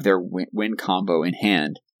they have their win combo in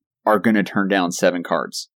hand, are going to turn down 7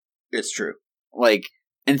 cards? It's true. Like,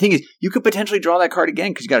 and the thing is, you could potentially draw that card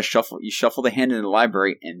again because you got to shuffle. You shuffle the hand in the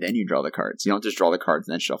library, and then you draw the cards. You don't just draw the cards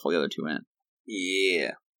and then shuffle the other 2 in.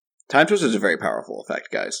 Yeah. Time Twister is a very powerful effect,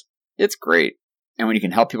 guys. It's great. And when you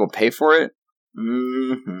can help people pay for it,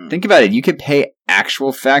 think about it. You could pay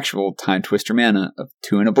actual factual Time Twister mana of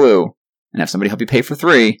 2 and a blue, and have somebody help you pay for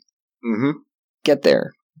 3. Mm-hmm. Get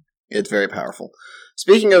there. It's very powerful.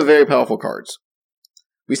 Speaking of very powerful cards,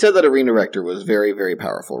 we said that Arena Rector was very, very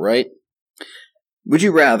powerful, right? Would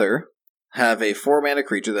you rather have a 4-mana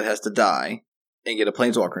creature that has to die and get a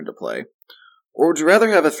Planeswalker into play, or would you rather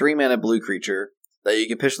have a 3-mana blue creature that you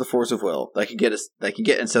can pitch the Force of Will that can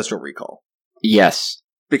get Ancestral Recall? Yes,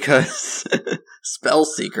 because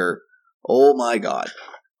Spellseeker. Oh my god!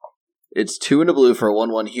 It's 2 and a blue for a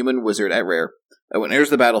 1/1 human wizard at rare. When it enters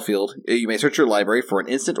the battlefield, you may search your library for an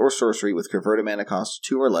instant or sorcery with converted mana cost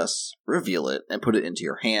 2 or less, reveal it, and put it into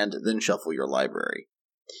your hand, then shuffle your library.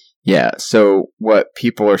 Yeah, so what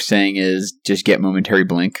people are saying is just get Momentary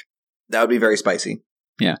Blink. That would be very spicy.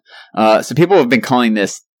 Yeah. So people have been calling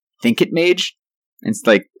this Think It Mage. It's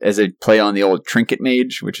like as a play on the old Trinket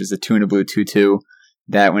Mage, which is a 2 and a blue 2/2,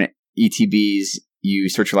 that when it ETBs, you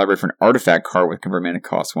search your library for an artifact card with convert mana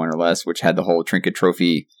cost 1 or less, which had the whole Trinket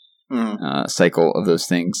Trophy cycle of those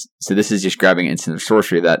things. So this is just grabbing instant or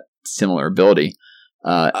sorcery of that similar ability.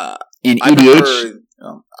 In EDH...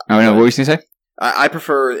 what were you going to say? I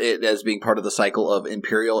prefer it as being part of the cycle of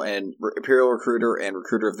Imperial Recruiter and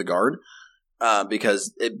Recruiter of the Guard,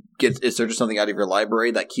 because it searches something out of your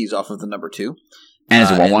library that keys off of the number 2. And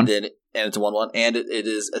it's a 1/1? And it's a 1/1, and it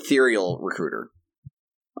is Ethereal Recruiter.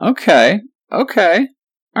 Okay. All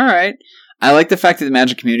right. I like the fact that the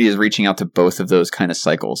Magic community is reaching out to both of those kind of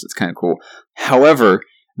cycles. It's kind of cool. However,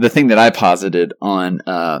 the thing that I posited on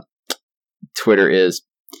Twitter is,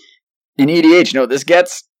 in EDH, you know what this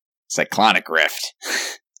gets? Cyclonic Rift.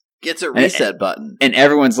 Gets a reset button. And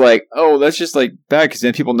everyone's like, oh, that's just like bad because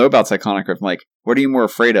then people know about Cyclonic Rift. I'm like, what are you more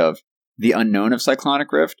afraid of? The unknown of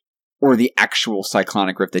Cyclonic Rift or the actual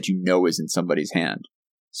Cyclonic Rift that you know is in somebody's hand?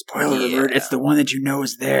 Spoiler alert, it's the one that you know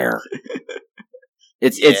is there.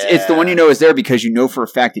 It's the one you know is there because you know for a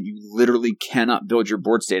fact that you literally cannot build your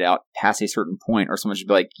board state out past a certain point, or someone should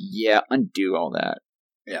be like, yeah, undo all that.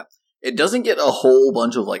 Yeah. It doesn't get a whole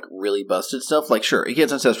bunch of like really busted stuff. Like, sure, it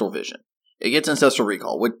gets Ancestral Vision. It gets Ancestral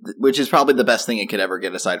Recall, which is probably the best thing it could ever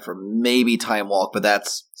get aside from maybe Time Walk, but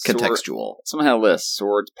that's contextual. Someone had a list.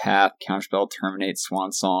 Swords, Path, Counterspell, Terminate,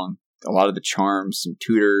 Swan Song, a lot of the charms, some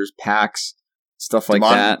tutors, packs, stuff like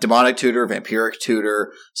that. Demonic Tutor, Vampiric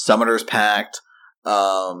Tutor, Summoner's Pact.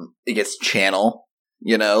 It gets Channel.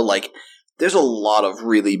 You know, like, there's a lot of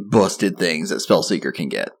really busted things that Spellseeker can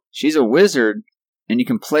get. She's a wizard, and you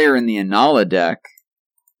can play her in the Inala deck.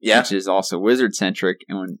 Yeah. Which is also wizard-centric,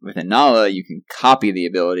 and with Inala, you can copy the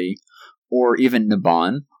ability, or even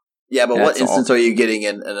Naban. Yeah, but what instance are you getting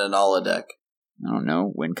in an Inala deck? I don't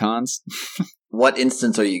know, win cons? What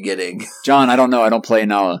instance are you getting? John, I don't know, I don't play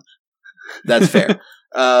Inala. That's fair.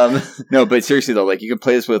 No, but seriously though, like, you can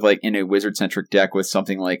play this with, like, in a wizard-centric deck with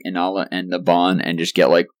something like Inala and Naban, and just get,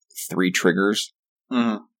 like, 3 triggers.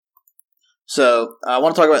 Mm-hmm. So, I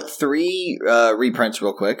want to talk about 3 reprints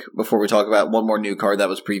real quick before we talk about one more new card that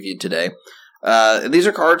was previewed today. These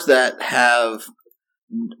are cards that have...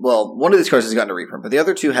 Well, one of these cards has gotten a reprint, but the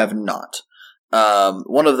other 2 have not.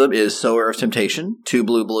 One of them is Sower of Temptation, 2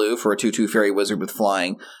 blue for a 2/2 fairy wizard with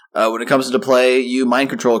flying. When it comes into play, you mind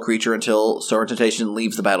control a creature until Sower of Temptation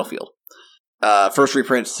leaves the battlefield. First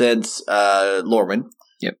reprint since Lorwyn.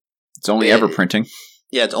 Yep. It's only ever printing.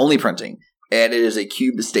 Yeah, it's only printing. And it is a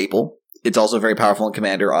cube staple. It's also very powerful in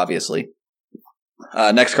Commander, obviously.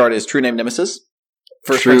 Next card is True Name Nemesis.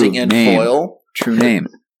 First printing in foil. True name.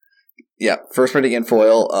 Yeah, first printing in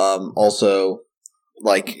foil. Also,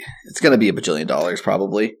 like, it's going to be $1 bajillion,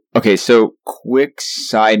 probably. Okay, so quick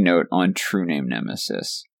side note on True Name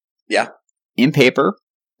Nemesis. Yeah. In paper,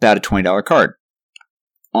 about a $20 card.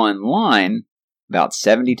 Online, about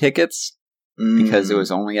 70 tickets. Because it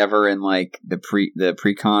was only ever in, like, the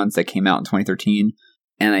pre-cons that came out in 2013.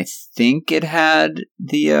 And I think it had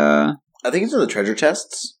the... I think it's in the treasure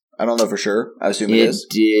chests. I don't know for sure. I assume it is.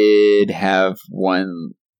 It did have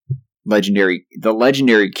one legendary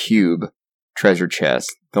cube treasure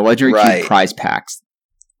chest. The legendary cube prize packs.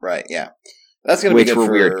 Right, yeah. That's going to be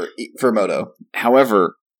good for Moto.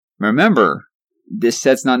 However, remember, this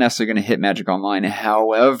set's not necessarily going to hit Magic Online.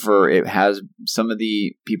 However, it has some of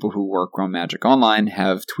the people who work on Magic Online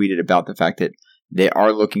have tweeted about the fact that they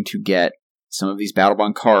are looking to get some of these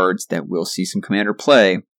Battlebond cards that will see some Commander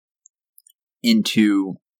play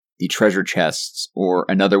into the treasure chests or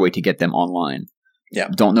another way to get them online. Yeah.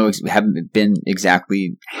 Don't know, haven't been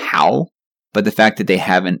exactly how, but the fact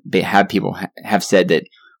that people have said that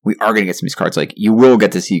we are going to get some of these cards. Like, you will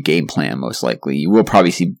get to see game plan, most likely. You will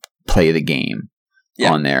probably see play the game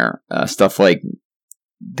on there. Stuff like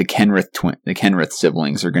the Kenrith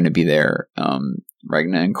siblings are going to be there.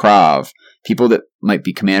 Ragnar and Krav. People that might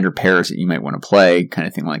be Commander pairs that you might want to play, kind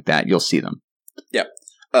of thing like that. You'll see them. Yeah.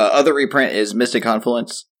 Other reprint is Mystic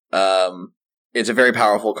Confluence. It's a very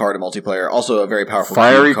powerful card in multiplayer. Also a very powerful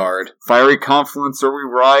card. Fiery Confluence or we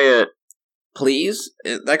riot. Please?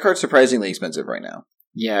 That card's surprisingly expensive right now.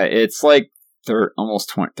 Yeah, it's like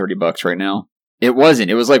almost $30 right now. It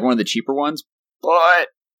wasn't. It was like one of the cheaper ones, but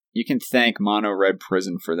you can thank Mono Red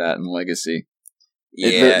Prison for that in Legacy.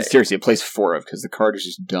 Yeah. Seriously, it plays 4 of because the card is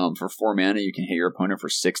just dumb. For 4 mana, you can hit your opponent for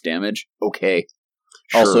 6 damage. Okay.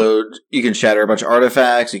 Sure. Also, you can shatter a bunch of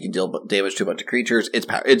artifacts. You can deal damage to a bunch of creatures. It's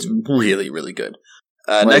really, really good.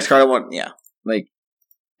 Next card I want, like,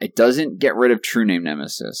 it doesn't get rid of True Name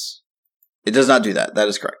Nemesis. It does not do that. That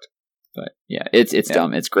is correct. But yeah, it's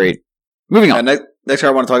dumb. It's great. Moving on. Next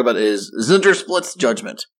card I want to talk about is Zndrsplt's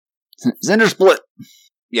Judgment. Zndrsplt.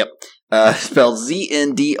 Yep. Spelled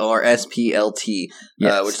Zndrsplt,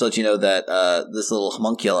 Yes. which lets you know that this little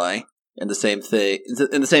homunculi in the same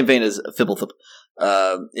vein as Fibblethip,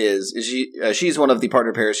 she's one of the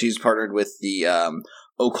partner pairs. She's partnered with the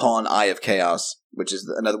Okon Eye of Chaos, which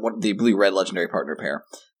is another one, the blue-red legendary partner pair.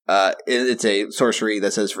 It's a sorcery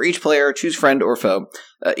that says, for each player, choose friend or foe.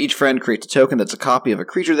 Each friend creates a token that's a copy of a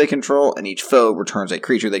creature they control, and each foe returns a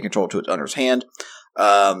creature they control to its owner's hand.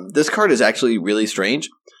 This card is actually really strange,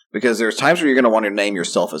 because there's times where you're going to want to name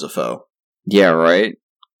yourself as a foe. Yeah, right?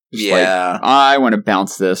 I want to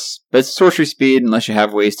bounce this. But it's sorcery speed, unless you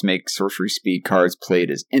have ways to make sorcery speed cards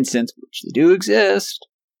played as instants, which they do exist.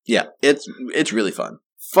 Yeah, it's really fun.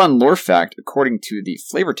 Fun lore fact, according to the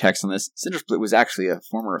flavor text on this, Zndrsplt was actually a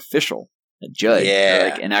former official, a judge,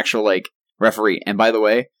 an actual referee. And by the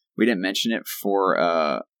way, we didn't mention it for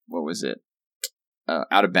what was it?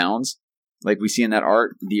 Out of Bounds. Like we see in that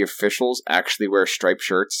art, the officials actually wear striped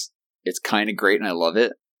shirts. It's kind of great, and I love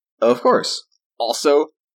it. Of course. Also,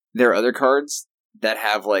 there are other cards that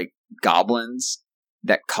have goblins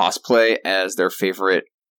that cosplay as their favorite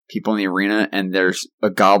people in the arena, and there's a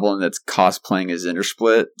goblin that's cosplaying as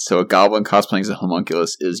Zndrsplt. So a goblin cosplaying as a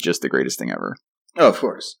homunculus is just the greatest thing ever. Oh, of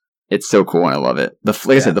course. It's so cool, and I love it. I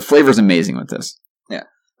said, the flavor's amazing with this. Yeah.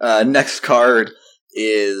 Next card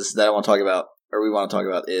we want to talk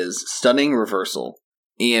about is Stunning Reversal.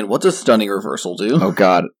 Ian, what does Stunning Reversal do? Oh,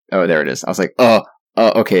 God. Oh, there it is. I was like,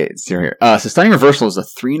 okay, it's here. So Stunning Reversal is a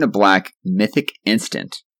 3-and-a-black mythic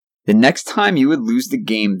instant. The next time you would lose the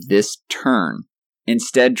game this turn,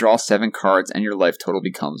 instead draw 7 cards and your life total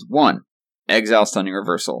becomes 1. Exile Stunning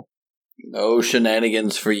Reversal. No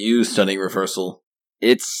shenanigans for you, Stunning Reversal.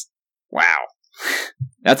 Wow.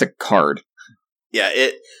 That's a card. Yeah,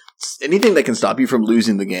 anything that can stop you from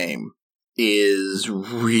losing the game is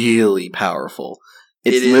really powerful.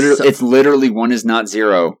 It's literally 1 is not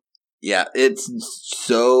 0. Yeah, it's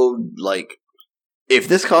so if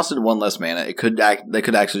this costed 1 less mana, they could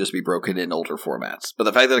actually just be broken in older formats. But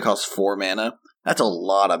the fact that it costs 4 mana, that's a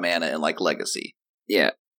lot of mana in Legacy.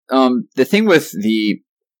 Yeah. The thing with the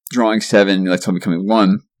drawing 7, until becoming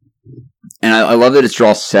 1, and I love that it's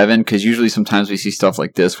draw 7, because usually sometimes we see stuff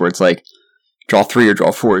like this where it's draw 3 or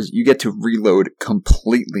draw 4s. You get to reload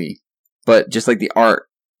completely. But just like the art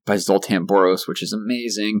by Zoltan Boros, which is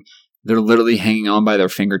amazing, they're literally hanging on by their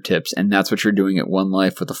fingertips, and that's what you're doing at 1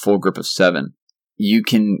 life with a full grip of 7. You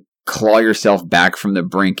can claw yourself back from the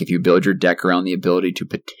brink if you build your deck around the ability to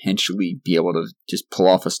potentially be able to just pull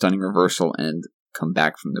off a Stunning Reversal and come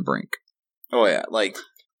back from the brink. Oh yeah,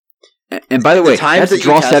 and by the way, that's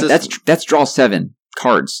draw 7. That's draw 7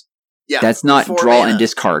 cards. Yeah, that's not draw mana. And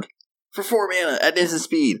discard for 4 mana at instant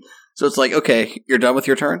speed. So it's okay, you're done with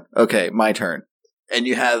your turn? Okay, my turn. And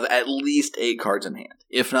you have at least 8 cards in hand,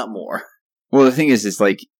 if not more. Well, the thing is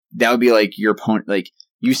that would be your opponent,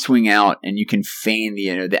 you swing out and you can feign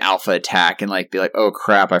the alpha attack and be oh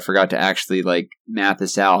crap, I forgot to actually math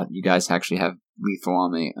this out. You guys actually have lethal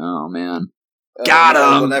on me. Oh man.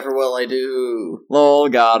 Got him! Never will I do. Lol,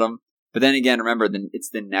 got him. But then again, remember, it's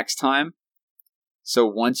the next time. So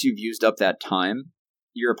once you've used up that time,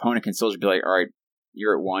 your opponent can still just be alright,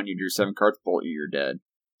 you're at 1, you drew 7 cards, bolt you, you're dead.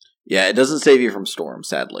 Yeah, it doesn't save you from Storm,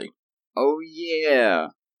 sadly. Oh, yeah.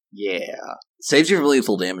 Yeah. Saves you from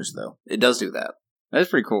lethal damage, though. It does do that. That's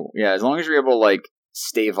pretty cool. Yeah, as long as you're able to,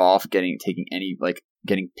 stave off getting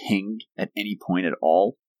pinged at any point at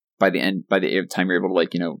all by the time you're able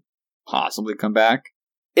to, possibly come back.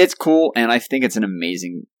 It's cool, and I think it's an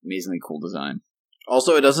amazingly cool design.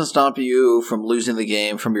 Also, it doesn't stop you from losing the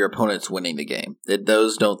game from your opponents winning the game.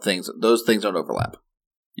 Those things don't overlap.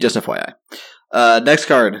 Just FYI. Next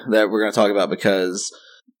card that we're going to talk about, because,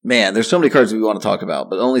 man, there's so many cards we want to talk about,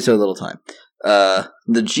 but only so little time.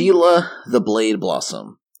 Najeela the Blade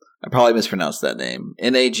Blossom. I probably mispronounced that name.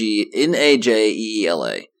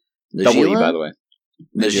 Najeela. Double E, by the way.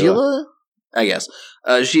 Najeela? I guess.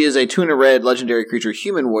 She is a 2-and-a-red legendary creature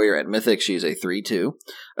human warrior at Mythic. She is a 3/2.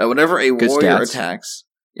 Whenever a warrior attacks...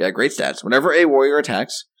 Yeah, great stats. Whenever a warrior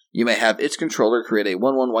attacks, you may have its controller create a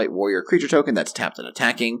 1/1 white warrior creature token that's tapped and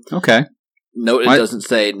attacking. Okay. Note it doesn't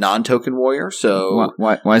say non-token warrior, so...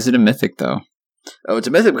 Why is it a Mythic, though? Oh, it's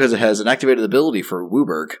a Mythic because it has an activated ability for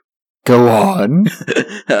Wooburg. Go on.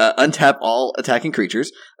 Untap all attacking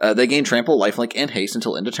creatures. They gain trample, lifelink, and haste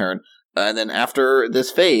until end of turn. And then after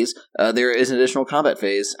this phase, there is an additional combat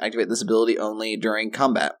phase. Activate this ability only during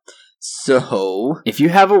combat. So, if you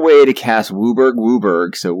have a way to cast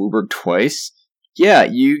Wooburg, so Wooburg twice, yeah,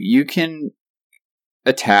 you can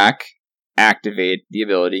attack, activate the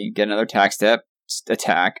ability, get another attack step,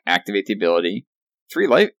 attack, activate the ability.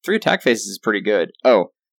 3 attack phases is pretty good.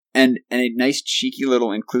 Oh, and a nice cheeky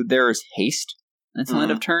little include there is haste until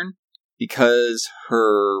end of turn, because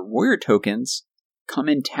her warrior tokens come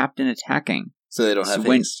in tapped and attacking. So they don't have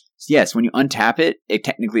haste. Yes, when you untap it, it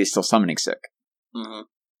technically is still summoning sick.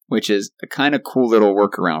 Which is a kind of cool little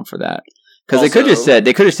workaround for that. Because they could have said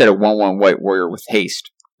a 1/1 white warrior with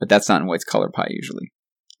haste, but that's not in White's color pie usually.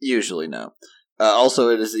 Usually, no. Also,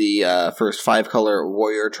 it is the first 5-color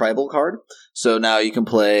warrior tribal card. So now you can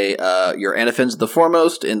play your Anafin's the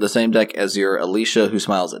Foremost in the same deck as your Alicia, who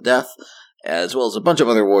smiles at death, as well as a bunch of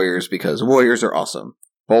other warriors, because warriors are awesome.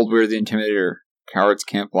 Boldwyr the Intimidator. Cowards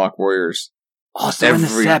can't block warriors. Also in the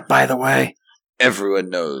set, by the way. Everyone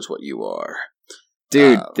knows what you are.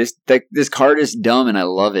 Dude, this card is dumb and I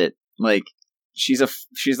love it. Like, she's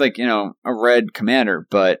like, a red commander,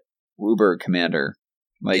 but Wooburg commander.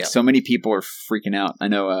 Like, so many people are freaking out. I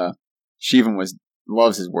know Shivan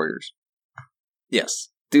loves his warriors. Yes.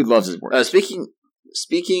 Dude loves his warriors.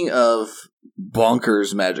 Speaking of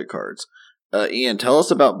bonkers magic cards, Ian, tell us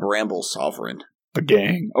about Bramble Sovereign.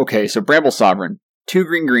 Dang. Okay, so Bramble Sovereign. 2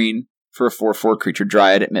 green for a 4/4 creature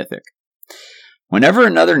Dryad at Mythic. Whenever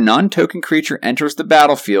another non-token creature enters the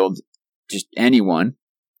battlefield, just anyone,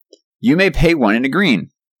 you may pay 1 in a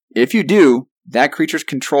green. If you do, that creature's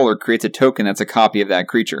controller creates a token that's a copy of that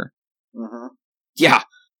creature. Yeah,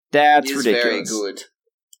 that's ridiculous. Very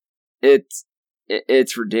good.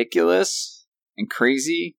 It's ridiculous and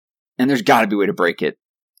crazy, and there's got to be a way to break it.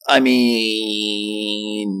 I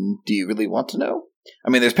mean, do you really want to know? I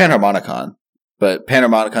mean, there's Panharmonicon, but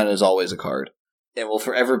Panharmonicon is always a card. It will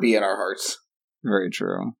forever be in our hearts. Very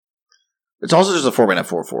true. It's also just a 4-mana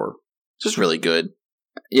 4/4. It's just really good.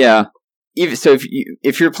 Yeah. So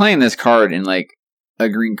if you're playing this card in like a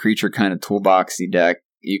green creature kind of toolboxy deck,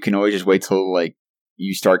 you can always just wait till like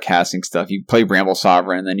you start casting stuff. You play Bramble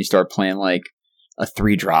Sovereign, and then you start playing like a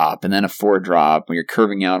 3-drop and then a 4-drop when you're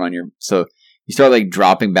curving out on your. So you start like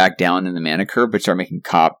dropping back down in the mana curve, but start making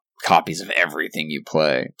copies of everything you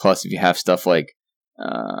play. Plus, if you have stuff like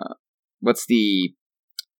what's the.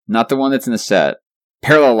 Not the one that's in the set.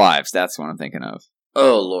 Parallel Lives, that's what I'm thinking of.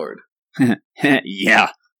 Oh, Lord. Yeah.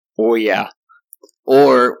 Oh, yeah.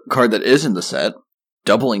 Or, card that is in the set,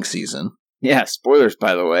 Doubling Season. Yeah, spoilers,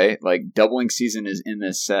 by the way. Like, Doubling Season is in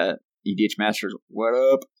this set. EDH Masters, what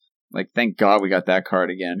up? Like, thank God we got that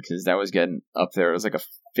card again, because that was getting up there. It was like a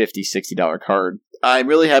 $50, $60 card. I'm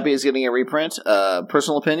really happy it's getting a reprint.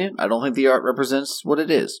 Personal opinion, I don't think the art represents what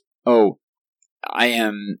it is. Oh, I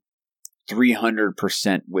am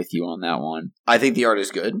 300% with you on that one. I think the art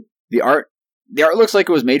is good. The art looks like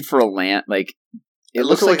it was made for a land. Like it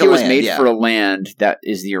looks like it was made for a land that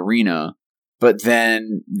is the arena, but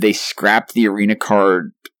then they scrapped the arena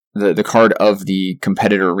card, the card of the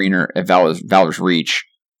competitor arena at Valor's Reach,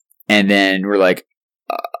 and then we're like,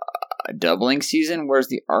 Doubling Season. Where's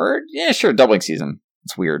the art? Yeah, sure, Doubling Season.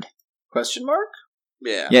 It's weird. Question mark?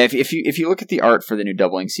 Yeah. Yeah. If you look at the art for the new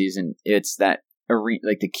Doubling Season, it's that.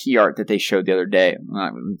 Like the key art that they showed the other day. I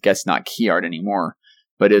guess not key art anymore,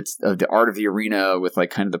 but it's the art of the arena with like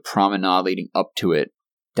kind of the promenade leading up to it.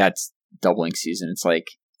 That's Doubling Season. It's like,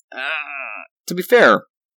 to be fair,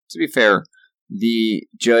 the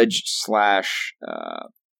Judge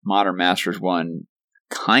 / Modern Masters one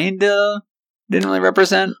kinda didn't really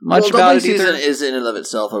represent much about it either. Doubling Season is in and of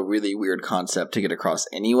itself a really weird concept to get across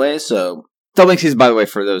anyway. So Doubling Season, by the way,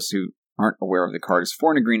 for those who aren't aware of the card, is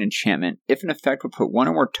 4 and a green enchantment. If an effect would put 1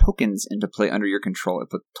 or more tokens into play under your control,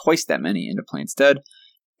 it put twice that many into play instead.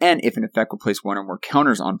 And if an effect would place 1 or more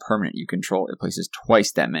counters on permanent you control, it places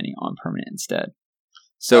twice that many on permanent instead.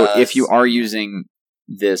 So if you are using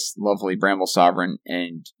this lovely Bramble Sovereign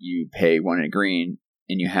and you pay 1 and a green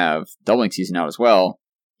and you have Doubling Season out as well,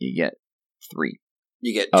 you get 3.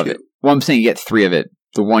 You get 2. Well, I'm saying you get 3 of it.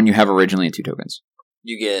 The one you have originally and 2 tokens.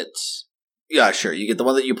 You get... Yeah, sure. You get the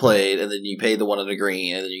one that you played, and then you pay the 1 and a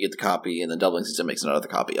green, and then you get the copy, and then Doubling Season makes another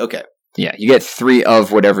copy. Okay. Yeah, you get 3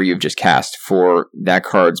 of whatever you've just cast for that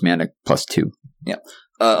card's mana plus 2. Yeah.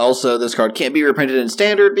 Also, this card can't be reprinted in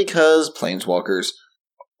Standard because Planeswalkers.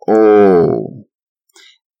 Oh.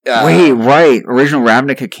 Wait, right. Original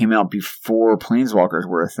Ravnica came out before Planeswalkers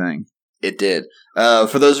were a thing. It did.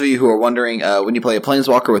 For those of you who are wondering, when you play a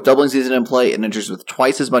Planeswalker with Doubling Season in play, it enters with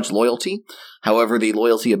twice as much loyalty. However, the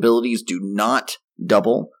loyalty abilities do not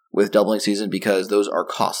double with Doubling Season because those are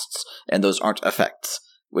costs, and those aren't effects.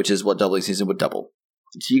 which is what doubling season would double.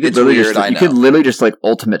 So you could It's literally weird, I you know. could literally just like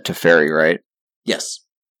ultimate Teferi, right? Yes.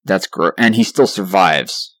 That's gross. And he still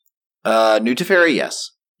survives. New Teferi,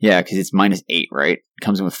 yes. Yeah, because it's -8, right? It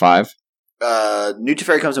comes in with 5. New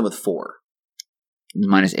Teferi comes in with 4.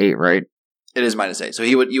 -8, right? It is -8, so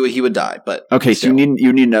he would die. But Okay, so still.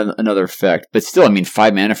 you need another effect, but still, I mean,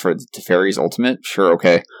 5 mana for Teferi's ultimate. Sure,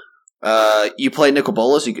 okay. You play Nicol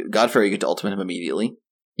Bolas, Godfrey, you get to ultimate him immediately.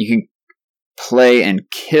 You can play and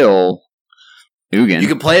kill Ugin. You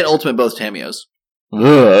can play and ultimate both Tamios.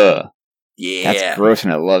 Ugh, Yeah, that's gross,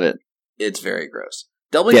 and I love it. it's very gross.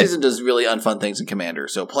 Doubling Yeah. season does really unfun things in Commander,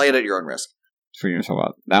 so play it at your own risk. For you to talk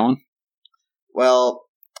about that one, Well,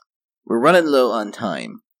 we're running low on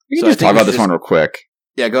time. we can So I just think talk we about should this one real quick.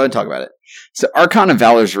 Yeah, go ahead and talk about it. So, Archon of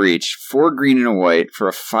Valor's Reach, 4 green and a white for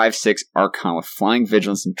a 5/6 Archon with Flying,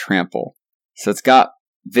 Vigilance, and Trample. So it's got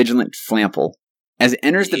Vigilant Flample. As it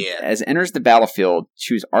enters the battlefield,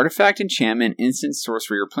 choose Artifact, Enchantment, Instant,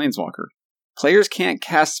 Sorcery, or Planeswalker. Players can't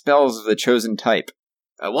cast spells of the chosen type.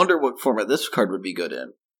 I wonder what format this card would be good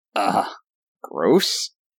in.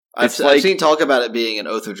 Gross. I've seen talk about it being an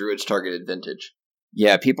Oath of Druids targeted vintage.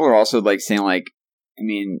 Yeah, people are also like saying like, I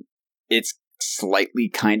mean, it's slightly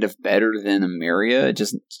kind of better than Emeria.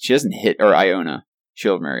 She doesn't hit, or Iona,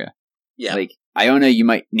 Shield of Emeria. Yeah. Like, Iona, you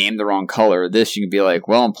might name the wrong color. This, you can be like,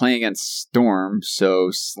 well, I'm playing against Storm, so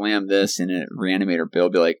slam this in a Reanimator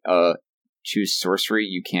build. Be like, choose Sorcery,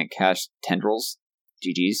 you can't cast Tendrils.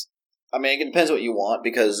 GG's. I mean, it depends what you want,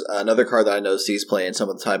 because another card that I know sees play in some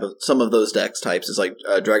of those decks types is like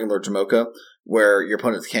Dragonlord Jamoka, where your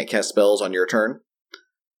opponent can't cast spells on your turn.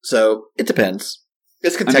 So it depends.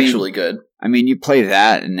 It's contextually good. I mean, you play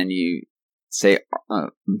that, and then you say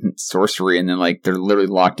Sorcery, and then like they're literally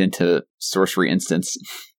locked into Sorcery instance.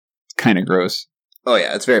 It's kind of gross. Oh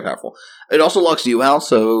yeah, it's very powerful. It also locks you out,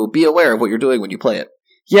 so be aware of what you're doing when you play it.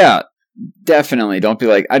 Yeah, definitely. Don't be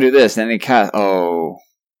like, I do this, and then they cast.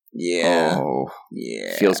 Yeah.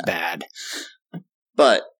 Feels bad.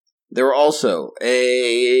 But there were also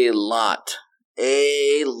a lot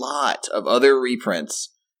of other reprints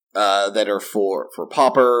that are for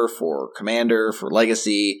Pauper, for Commander, for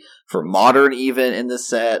Legacy, for Modern even in this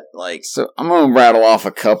set. Like, So I'm going to rattle off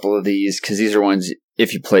a couple of these, because these are ones,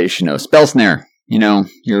 if you play, you should know. Spell Snare. You know,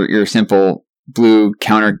 your simple blue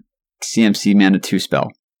counter CMC mana 2 spell.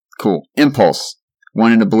 Cool. Impulse.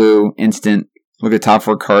 1 in a blue, instant. Look at the top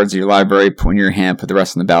 4 cards of your library, put in your hand, put the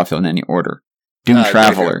rest on the battlefield in any order. Doom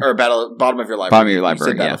Traveler. Or bottom of your library. Bottom of your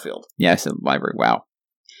library, You said battlefield. Yeah, I said library. Wow.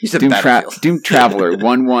 You said Doom battlefield. Doom Traveler,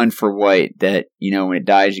 1/1 for white, that, you know, when it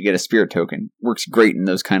dies, you get a spirit token. Works great in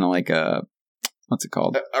those kind of like, what's it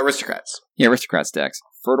called? Aristocrats. Yeah, Aristocrats decks.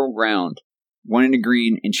 Fertile Ground. 1 in a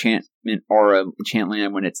green, enchantment aura, enchant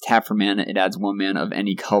land. When it's tapped for mana, it adds 1 mana of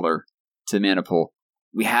any color to the mana pool.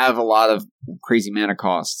 We have a lot of crazy mana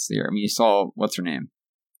costs here. I mean, you saw, what's her name?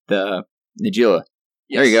 The Nagila.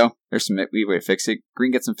 Yes. There you go. There's some way to fix it.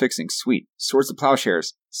 Green gets some fixing. Sweet. Swords of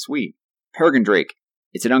Plowshares. Sweet. Peregrine Drake.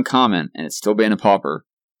 It's an uncommon, and it's still banned in Pauper.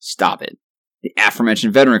 Stop it. The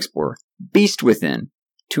aforementioned Veteran Explorer. Beast Within.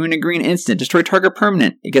 2 in a green instant. Destroy target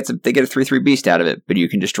permanent. They get a 3/3 beast out of it, but you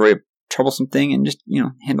can destroy a troublesome thing and just, you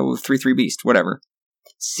know, handle the 3/3 beast. Whatever.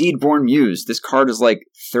 Seedborn Muse. This card is like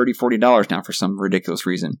 $30, $40 now for some ridiculous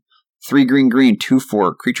reason. 3 green,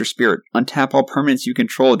 2/4, creature spirit. Untap all permanents you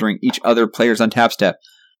control during each other player's untap step.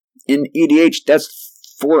 In EDH,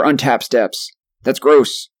 that's 4 untap steps. That's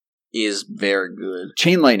gross. Is very good.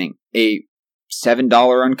 Chain Lightning, a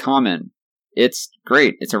 $7 uncommon. It's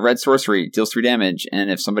great. It's a red sorcery, deals 3 damage, and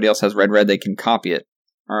if somebody else has red, they can copy it.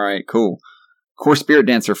 Alright, cool. Core Spirit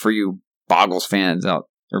Dancer for you Boggles fans out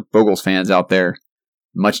there.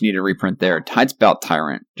 Much needed reprint there. Tidespout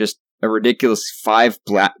Tyrant, just a ridiculous 5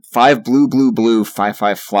 blue,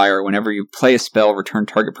 5/5 flyer. Whenever you play a spell, return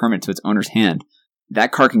target permanent to its owner's hand.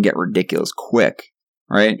 That card can get ridiculous quick,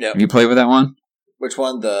 right? Yep. Have you played with that one? Which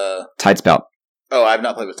one? The Tidespout. Oh, I've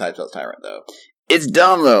not played with Tidespout Tyrant though. It's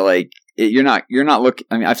dumb though. Like you're not looking.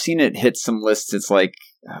 I mean, I've seen it hit some lists. It's like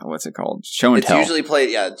what's it called? Show and tell. It's usually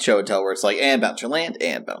played, show and tell, where it's like and bounce your land.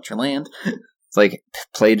 It's like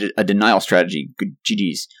played a denial strategy. Good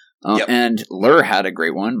GGs. Yep. And Lure had a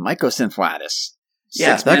great one. Mycosynth Lattice.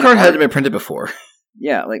 Yeah, that card hadn't been printed before.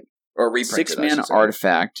 Yeah, like or reprinted. 6-mana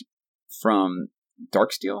artifact from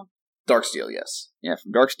Darksteel. Darksteel, yes. Yeah,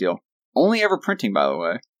 from Darksteel. Only ever printing, by the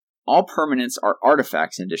way. All permanents are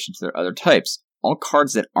artifacts in addition to their other types. All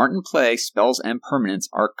cards that aren't in play, spells and permanents,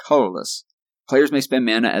 are colorless. Players may spend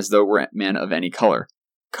mana as though were mana of any color.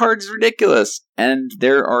 Card is ridiculous, and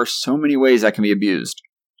there are so many ways that can be abused.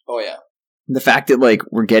 Oh yeah. the fact that like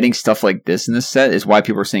we're getting stuff like this in this set is why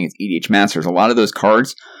people are saying it's EDH Masters. A lot of those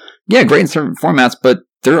cards, yeah, great in certain formats, but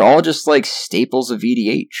they're all just like staples of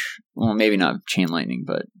EDH. Well, maybe not Chain Lightning,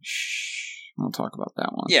 but we'll talk about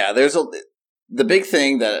that one. Yeah, the big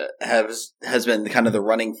thing that has been kind of the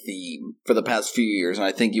running theme for the past few years, and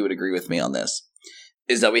I think you would agree with me on this,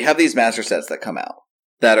 is that we have these master sets that come out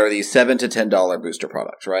that are these $7 to $10 booster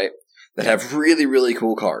products, right? That have really, really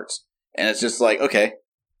cool cards. And it's just like, okay.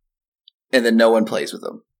 And then no one plays with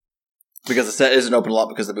them. Because the set isn't open a lot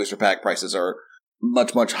because the booster pack prices are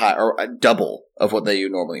much, much higher, or double of what they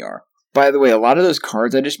normally are. By the way, a lot of those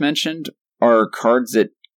cards I just mentioned are cards that,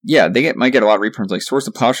 yeah, they might get a lot of reprints. Like Swords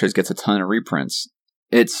to Plowshares gets a ton of reprints.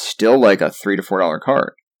 It's still like a $3 to $4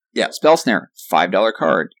 card. Yeah. Spell Snare, $5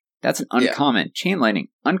 card. That's an uncommon. Yeah. Chain Lightning,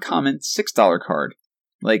 uncommon, $6 card.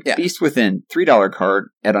 Like Beast Within, $3 card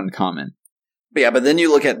at uncommon. But yeah, but then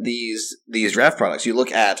you look at these draft products. You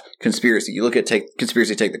look at Conspiracy. You look at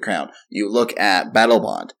Conspiracy Take the Crown. You look at Battle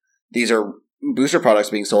Bond. These are booster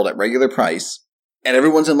products being sold at regular price, and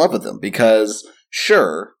everyone's in love with them because,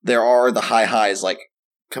 sure, there are the highs like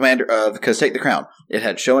because Take the Crown. It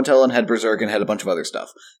had Show and Tell and had Berserk and had a bunch of other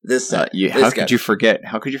stuff. This how could you forget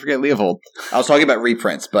Leovold? I was talking about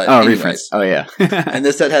reprints, but reprints. Oh yeah. And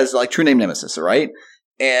this set has like True Name Nemesis, right?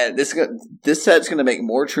 And this set's going to make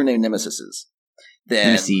more True Name Nemesises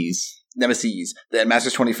than than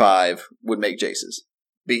Masters 25 would make Jaces.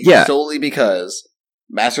 Solely because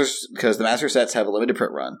the Master sets have a limited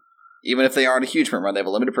print run. Even if they aren't a huge print run, they have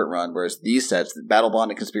a limited print run, whereas these sets, Battle Bond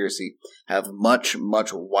and Conspiracy, have much, much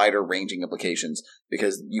wider ranging implications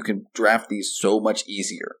because you can draft these so much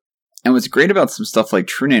easier. And what's great about some stuff like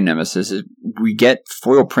True Name Nemesis is we get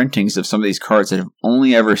foil printings of some of these cards that have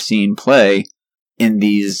only ever seen play in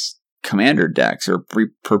these commander decks or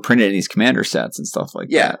printed in these commander sets and stuff like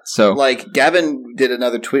that. So, like Gavin did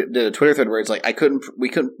a Twitter thread where it's like we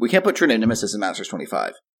can't put True Name Nemesis in Masters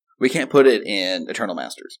 25. We can't put it in Eternal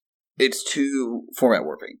Masters. It's too format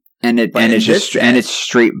warping, and it's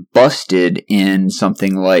straight busted in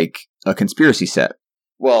something like a Conspiracy set.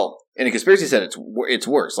 Well, in a Conspiracy set, it's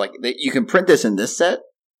worse. Like you can print this in this set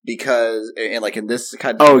because, and like in this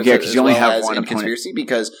kind of because you only have one in Conspiracy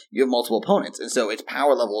because you have multiple opponents, and so its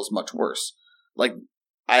power level is much worse. Like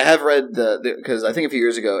I have read because I think a few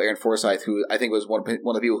years ago, Aaron Forsyth, who I think was one of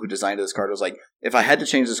the people who designed this card, was like, if I had to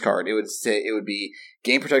change this card, it would be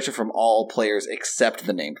gain protection from all players except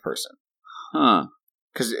the named person. Huh.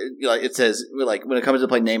 Because it says like when it comes to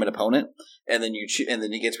play name an opponent, and then and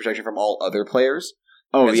then he gets protection from all other players.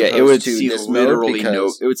 Oh yeah, it would see literally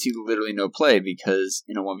no play because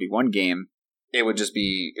in a 1v1 game, it would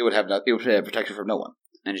have protection from no one.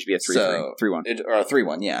 And it should be a 3-1. Or a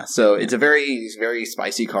 3-1, yeah. So it's a very, very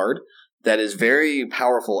spicy card that is very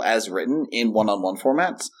powerful as written in one-on-one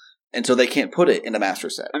formats, and so they can't put it in a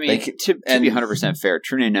master set. I mean, to be 100% fair,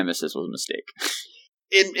 True Name Nemesis was a mistake.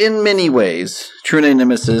 In many ways, True Name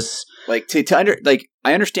Nemesis... I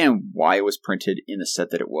understand why it was printed in the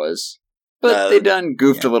set that it was, but they done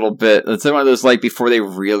goofed a little bit. It's one of those, like, before they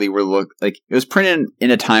really were it was printed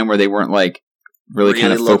in a time where they weren't, like, really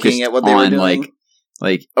kind of focused at what they were doing.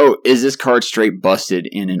 Like, is this card straight busted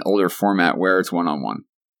in an older format where it's one-on-one?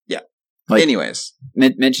 Yeah. Like, anyways.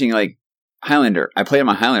 Mentioning, like, Highlander. I played on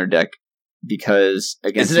my Highlander deck because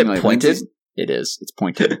against... Isn't it pointed? It is. It's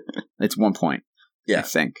pointed. It's 1 point. Yeah. I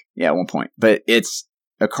think. Yeah, 1 point. But it's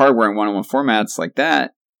a card where in one-on-one formats like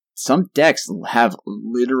that, some decks have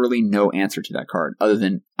literally no answer to that card other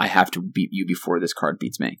than I have to beat you before this card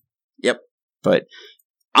beats me. Yep. But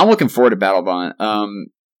I'm looking forward to Battle Bond.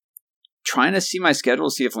 Trying to see my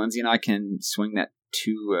schedule, see if Lindsay and I can swing that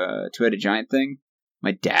two-headed giant thing.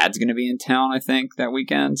 My dad's going to be in town, I think, that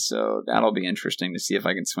weekend, so that'll be interesting to see if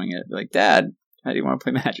I can swing it. Like, Dad, how do you want to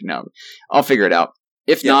play Magic? No, I'll figure it out.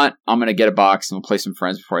 If not, I'm going to get a box and we'll play some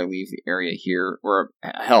friends before I leave the area here. Or,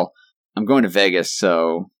 hell, I'm going to Vegas,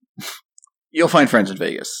 so... You'll find friends in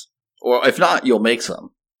Vegas. Or if not, you'll make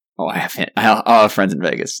some. Oh, I'll have friends in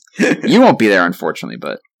Vegas. You won't be there, unfortunatately,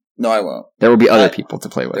 but... No, I won't. There will be other people to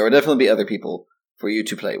play with. There will definitely be other people for you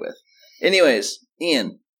to play with. Anyways,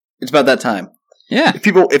 Ian, it's about that time. Yeah. If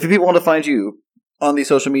people want to find you on these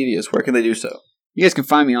social medias, where can they do so? You guys can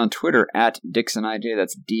find me on Twitter at DixonIJ.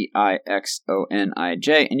 That's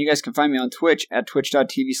DIXONIJ. And you guys can find me on Twitch at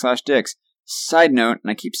twitch.tv/Dix. Side note,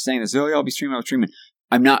 and I keep saying this, I'll be streaming.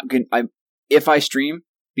 I'm not going to... If I stream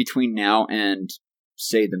between now and,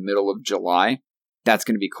 say, the middle of July, that's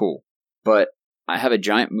going to be cool. But I have a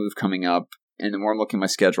giant move coming up, and the more I'm looking at my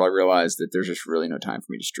schedule, I realize that there's just really no time for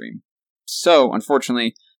me to stream. So,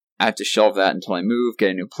 unfortunately, I have to shelve that until I move, get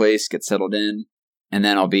a new place, get settled in, and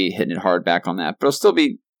then I'll be hitting it hard back on that. But I'll still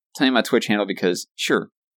be tell you my Twitch handle because, sure,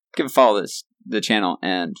 give a follow the channel,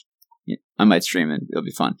 and I might stream it. It'll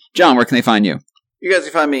be fun. John, where can they find you? You guys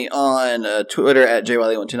can find me on Twitter at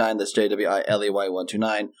JWiley129. That's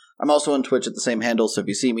JWILEY129. I'm also on Twitch at the same handle, so if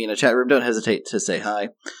you see me in a chat room, don't hesitate to say hi.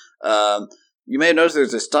 You may have noticed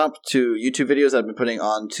there's a stop to YouTube videos that I've been putting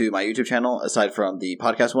onto my YouTube channel, aside from the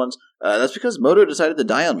podcast ones. That's because Moto decided to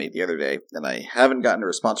die on me the other day, and I haven't gotten a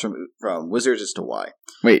response from Wizards as to why.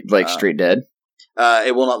 Wait, like straight dead?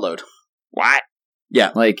 It will not load. What?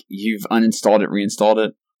 Yeah. Like, you've uninstalled it, reinstalled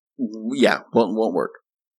it? Yeah, won't work.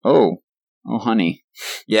 Oh, honey.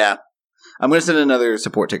 Yeah. I'm going to send another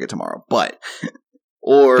support ticket tomorrow, but...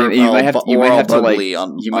 Or you might have to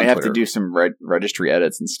on do some registry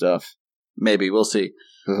edits and stuff. Maybe, we'll see.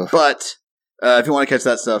 Ugh. But if you want to catch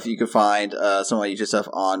that stuff, you can find some of my YouTube stuff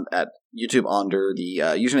at YouTube under the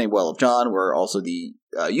username Well of John, where also the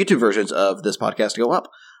YouTube versions of this podcast go up.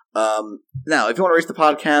 Now, if you want to reach the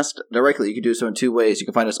podcast directly, you can do so in two ways. You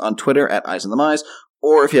can find us on Twitter at EyesOnTheMize,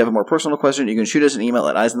 or if you have a more personal question, you can shoot us an email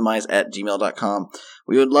at eyesonthemize@gmail.com.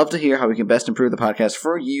 We would love to hear how we can best improve the podcast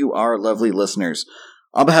for you, our lovely listeners.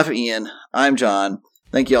 On behalf of Ian, I'm John.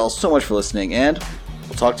 Thank you all so much for listening, and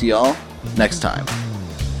we'll talk to you all next time.